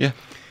barrel. Yeah.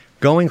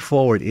 Going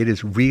forward, it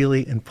is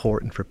really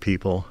important for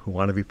people who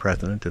want to be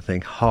president to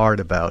think hard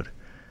about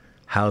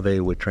how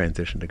they would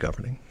transition to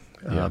governing,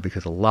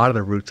 because a lot of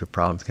the roots of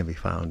problems can be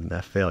found in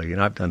that failure.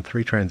 I've done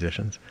 3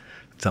 transitions.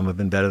 Some have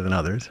been better than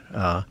others,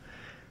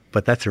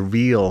 but that's a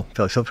real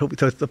failure. So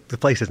the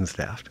place isn't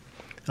staffed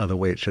the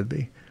way it should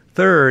be.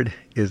 Third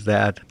is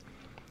that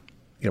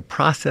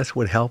process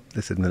would help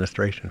this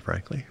administration,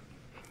 frankly.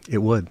 It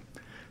would.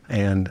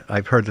 And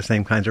I've heard the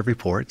same kinds of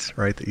reports,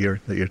 right, that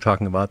you're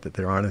talking about, that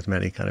there aren't as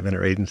many kind of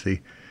interagency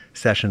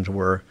sessions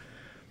where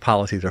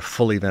policies are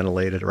fully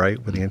ventilated, right,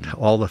 where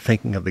all the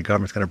thinking of the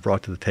government's kind of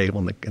brought to the table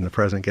and the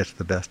president gets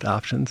the best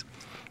options.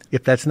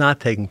 If that's not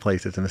taking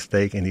place, it's a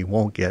mistake, and you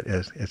won't get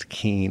as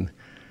keen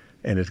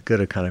and as good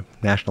a kind of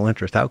national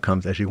interest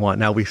outcomes as you want.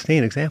 Now, we've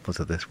seen examples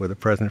of this where the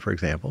president, for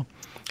example,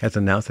 has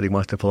announced that he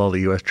wants to pull all the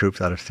U.S. troops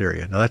out of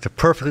Syria. Now, that's a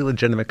perfectly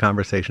legitimate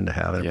conversation to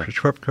have, and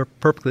a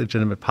perfectly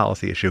legitimate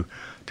policy issue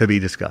to be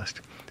discussed.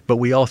 But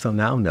we also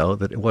now know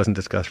that it wasn't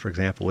discussed, for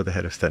example, with the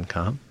head of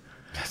CENTCOM.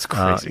 That's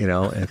crazy. And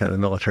kind of the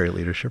military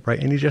leadership, right?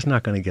 And you're just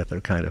not going to get the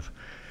kind of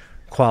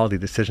quality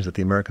decisions that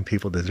the American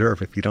people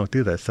deserve if you don't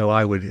do that. So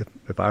I would,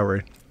 if I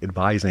were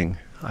advising,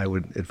 I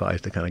would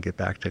advise to kind of get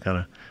back to kind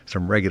of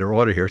some regular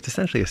order here. It's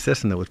essentially a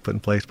system that was put in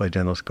place by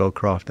General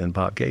Scowcroft and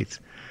Bob Gates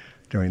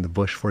during the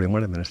Bush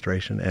 41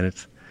 administration, and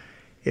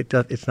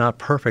it's not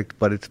perfect,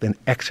 but it's been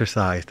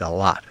exercised a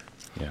lot.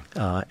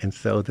 Yeah. And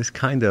so this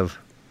kind of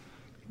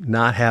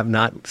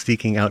not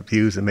seeking out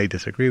views that may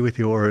disagree with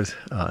yours,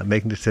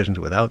 making decisions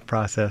without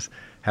process,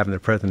 having the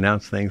president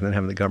announce things, and then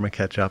having the government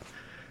catch up.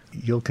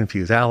 You'll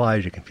confuse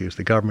allies, you confuse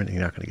the government, and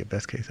you're not going to get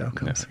best case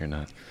outcomes. No, you're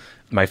not.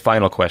 My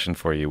final question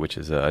for you, which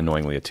is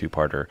annoyingly a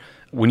two-parter.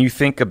 When you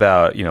think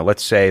about,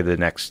 let's say the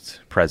next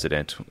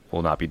president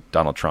will not be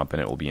Donald Trump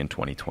and it will be in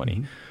 2020.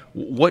 Mm-hmm.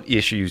 What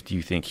issues do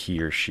you think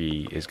he or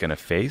she is going to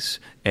face?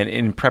 And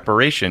in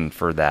preparation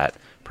for that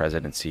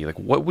presidency,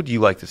 what would you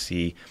like to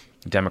see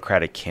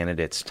Democratic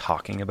candidates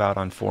talking about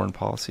on foreign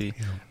policy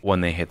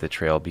when they hit the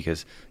trail?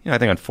 Because, I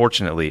think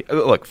fortunately,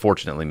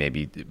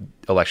 maybe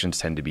elections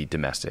tend to be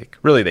domestic.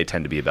 Really, they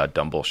tend to be about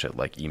dumb bullshit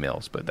like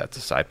emails, but that's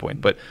a side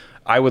point. But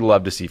I would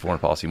love to see foreign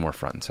policy more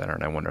front and center,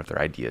 and I wonder if there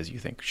are ideas you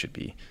think should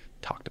be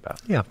talked about.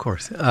 Yeah, of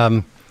course.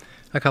 A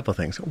couple of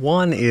things.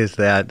 One is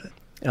that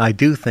I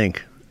do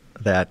think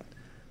that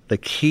the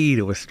key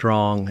to a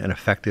strong and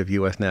effective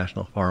U.S.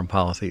 national foreign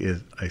policy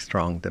is a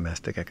strong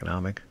domestic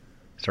economic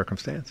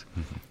circumstance.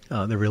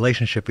 Mm-hmm. The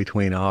relationship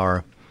between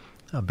our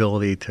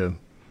ability to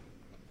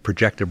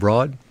project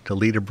abroad, to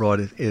lead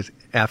abroad, is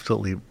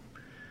absolutely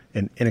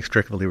and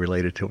inextricably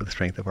related to the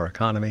strength of our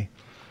economy.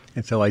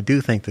 And so I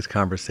do think this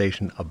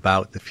conversation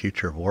about the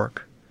future of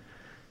work,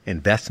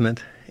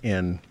 investment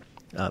in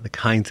the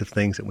kinds of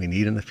things that we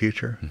need in the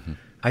future,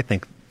 I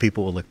think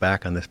people will look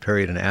back on this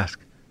period and ask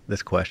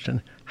this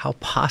question: how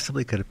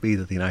possibly could it be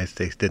that the United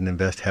States didn't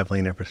invest heavily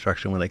in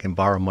infrastructure when they can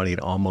borrow money at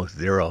almost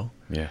zero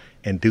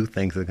and do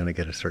things that are going to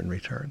get a certain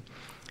return?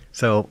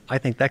 So I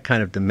think that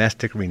kind of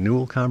domestic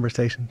renewal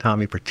conversation,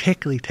 Tommy,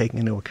 particularly taking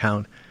into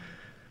account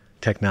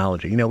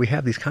technology. We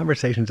have these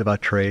conversations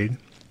about trade,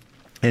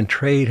 and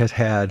trade has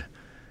had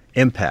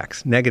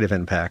impacts, negative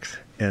impacts,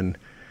 in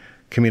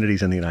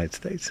communities in the United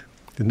States.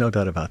 There's no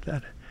doubt about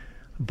that.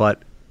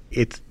 But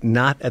it's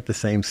not at the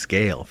same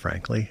scale,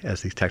 frankly,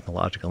 as these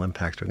technological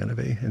impacts are going to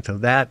be. And so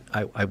that,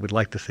 I would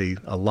like to see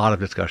a lot of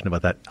discussion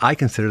about that. I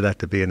consider that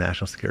to be a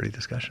national security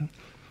discussion.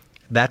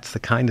 That's the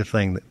kind of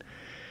thing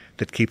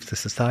that keeps the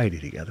society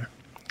together,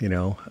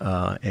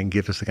 and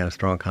gives us the kind of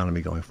strong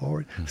economy going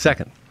forward. Mm-hmm.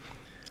 Second,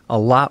 a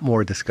lot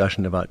more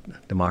discussion about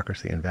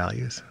democracy and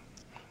values.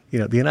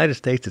 The United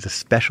States is a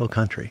special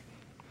country,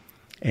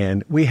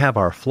 and we have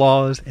our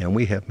flaws and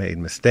we have made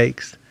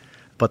mistakes.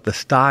 But the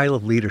style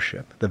of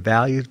leadership, the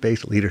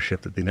values-based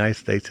leadership that the United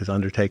States has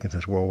undertaken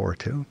since World War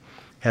II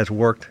has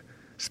worked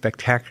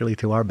spectacularly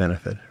to our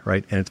benefit,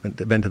 right? And it's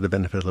been to the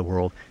benefit of the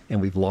world,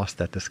 and we've lost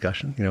that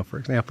discussion. For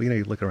example,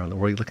 you look around the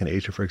world, you look in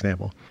Asia, for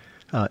example,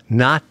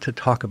 not to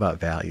talk about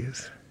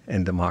values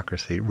and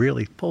democracy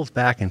really pulls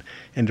back and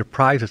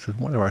deprives us of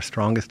one of our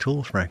strongest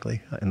tools,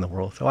 frankly, in the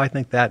world. So I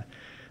think that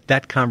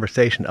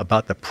conversation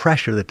about the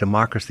pressure that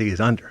democracy is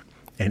under,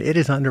 and it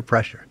is under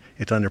pressure.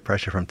 It's under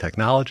pressure from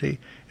technology.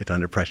 It's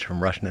under pressure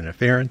from Russian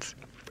interference.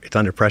 It's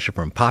under pressure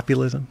from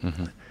populism.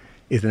 Mm-hmm.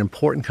 Is an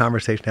important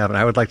conversation to have. And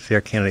I would like to see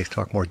our candidates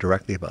talk more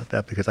directly about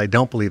that, because I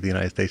don't believe the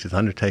United States has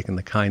undertaken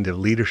the kind of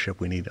leadership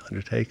we need to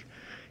undertake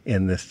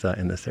in this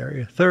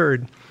area.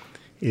 Third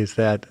is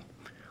that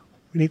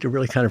we need to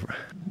really kind of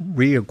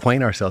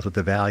reacquaint ourselves with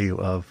the value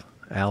of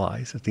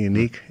allies.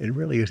 It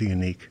really is a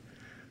unique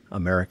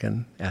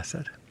American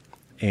asset.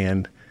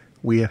 And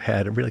we have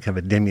had a really kind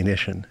of a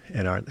diminution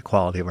in the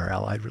quality of our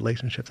allied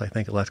relationships, I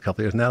think, the last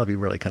couple of years. And that'll be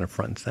really kind of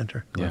front and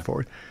center going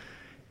forward.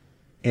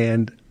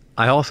 And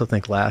I also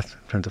think last,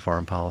 in terms of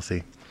foreign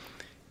policy,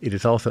 it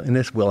is also, and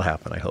this will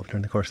happen, I hope,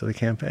 during the course of the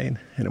campaign,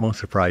 and it won't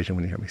surprise you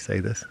when you hear me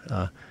say this,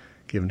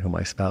 given who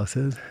my spouse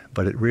is,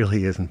 but it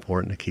really is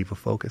important to keep a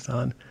focus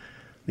on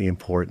the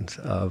importance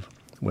of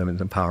women's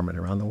empowerment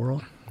around the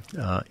world.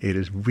 It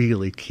is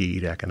really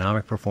key to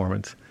economic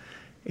performance.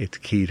 It's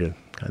key to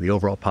kind of the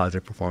overall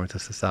positive performance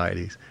of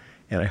societies.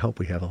 And I hope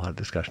we have a lot of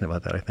discussion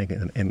about that, I think,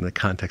 in the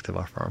context of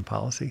our foreign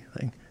policy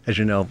thing. As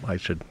you know,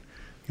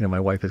 my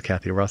wife is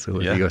Kathy Russell, who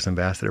is the U.S.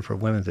 Ambassador for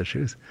Women's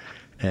Issues.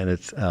 And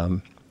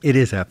it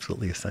is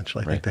absolutely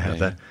essential, I think, to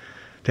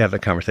have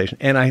that conversation.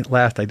 And I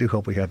do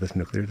hope we have this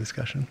nuclear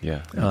discussion.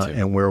 Yeah,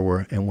 and where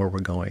we're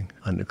going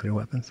on nuclear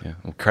weapons. Yeah.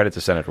 Well, credit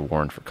to Senator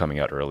Warren for coming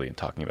out early and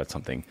talking about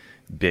something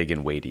big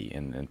and weighty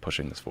and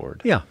pushing this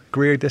forward. Yeah,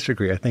 agree or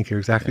disagree. I think you're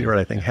exactly right.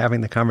 I think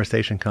having the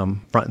conversation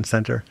come front and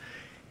center,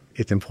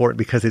 it's important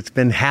because it's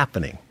been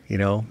happening.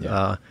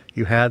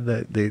 You had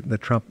the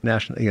Trump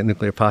National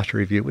Nuclear Posture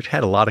Review, which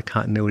had a lot of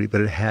continuity,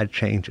 but it had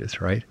changes,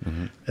 right?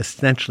 Mm-hmm.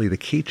 Essentially, the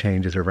key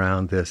changes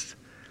around this: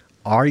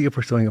 are you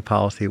pursuing a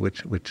policy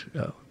which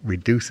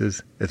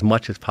reduces as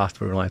much as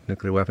possible reliance on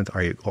nuclear weapons?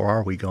 Or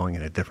are we going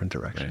in a different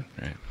direction?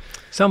 Right.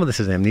 Some of this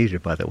is amnesia,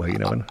 by the way.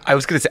 I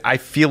was going to say, I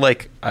feel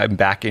like I'm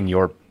back in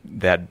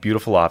that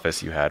beautiful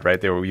office you had,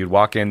 right? You'd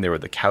walk in, there were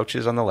the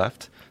couches on the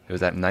left. There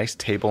was that nice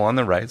table on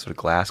the right, sort of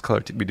glass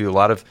color. We do a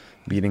lot of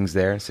meetings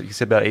there. So you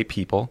said about 8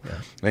 people. Yeah.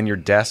 And then your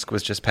desk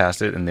was just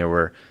past it, and there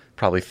were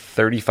probably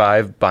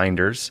 35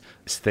 binders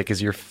as thick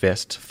as your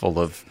fist, full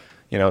of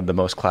the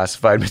most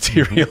classified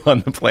material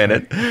on the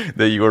planet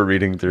that you were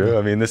reading through.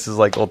 I mean, this is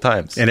like old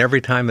times. And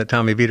every time that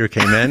Tommy Vietor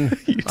came in,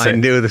 I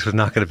knew this was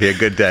not going to be a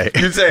good day.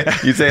 You'd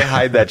say,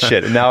 hide that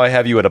shit. And now I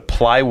have you at a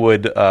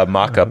plywood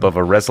mock-up of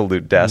a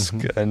Resolute desk,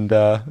 and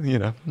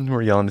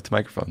we're yelling into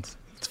microphones.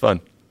 It's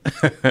fun.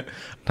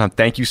 Tom,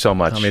 thank you so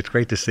much. Tommy, it's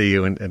great to see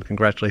you, and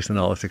congratulations on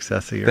all the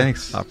success of your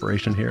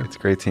operation here. It's a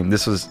great team.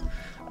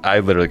 I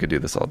literally could do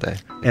this all day.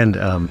 And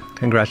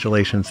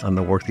congratulations on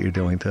the work that you're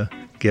doing to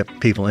get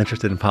people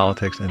interested in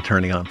politics and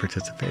turning on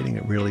participating.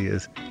 It really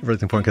is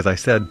important, because I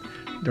said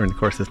during the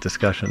course of this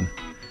discussion,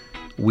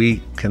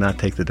 we cannot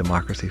take the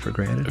democracy for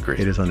granted. Agreed.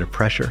 It is under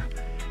pressure,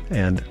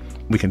 and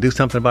we can do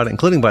something about it,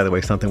 including, by the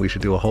way, something we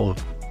should do a whole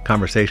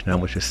conversation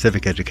on, which is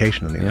civic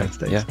education in the United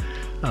States.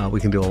 Yeah. We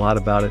can do a lot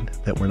about it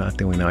that we're not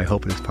doing now. I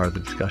hope it is part of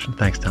the discussion.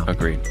 Thanks, Tom.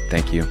 Agreed.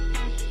 Thank you.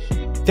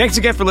 Thanks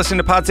again for listening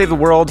to Pod Save the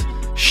World.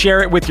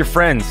 Share it with your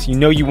friends.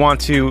 You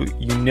want to.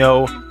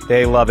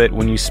 They love it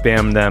when you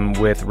spam them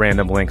with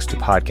random links to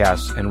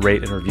podcasts, and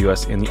rate and review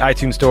us in the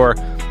iTunes store,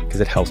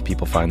 because it helps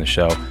people find the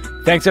show.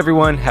 Thanks,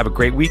 everyone. Have a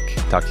great week.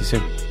 Talk to you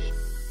soon.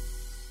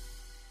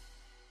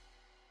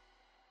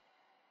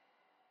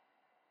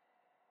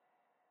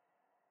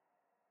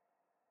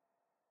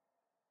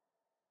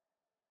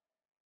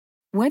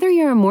 Whether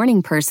you're a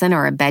morning person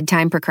or a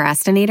bedtime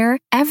procrastinator,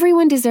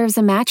 everyone deserves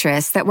a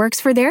mattress that works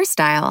for their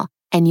style.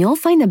 And you'll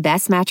find the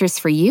best mattress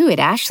for you at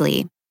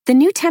Ashley. The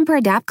new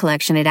Temper-Adapt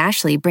collection at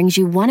Ashley brings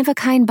you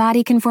one-of-a-kind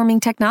body-conforming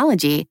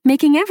technology,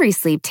 making every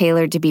sleep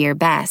tailored to be your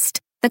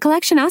best. The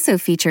collection also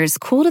features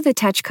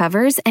cool-to-the-touch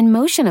covers and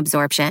motion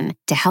absorption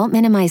to help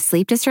minimize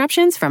sleep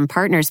disruptions from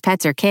partners,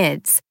 pets, or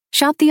kids.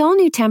 Shop the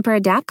all-new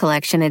Temper-Adapt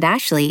collection at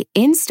Ashley,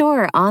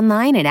 in-store or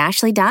online at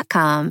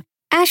ashley.com.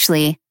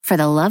 Ashley, for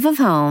the love of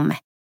home.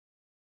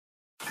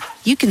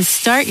 You can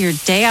start your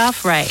day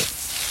off right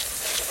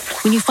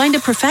when you find a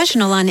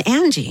professional on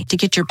Angie to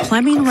get your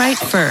plumbing right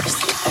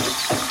first.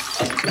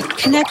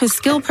 Connect with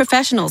skilled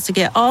professionals to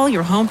get all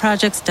your home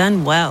projects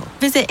done well.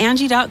 Visit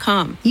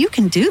Angie.com. You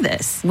can do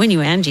this when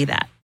you Angie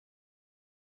that.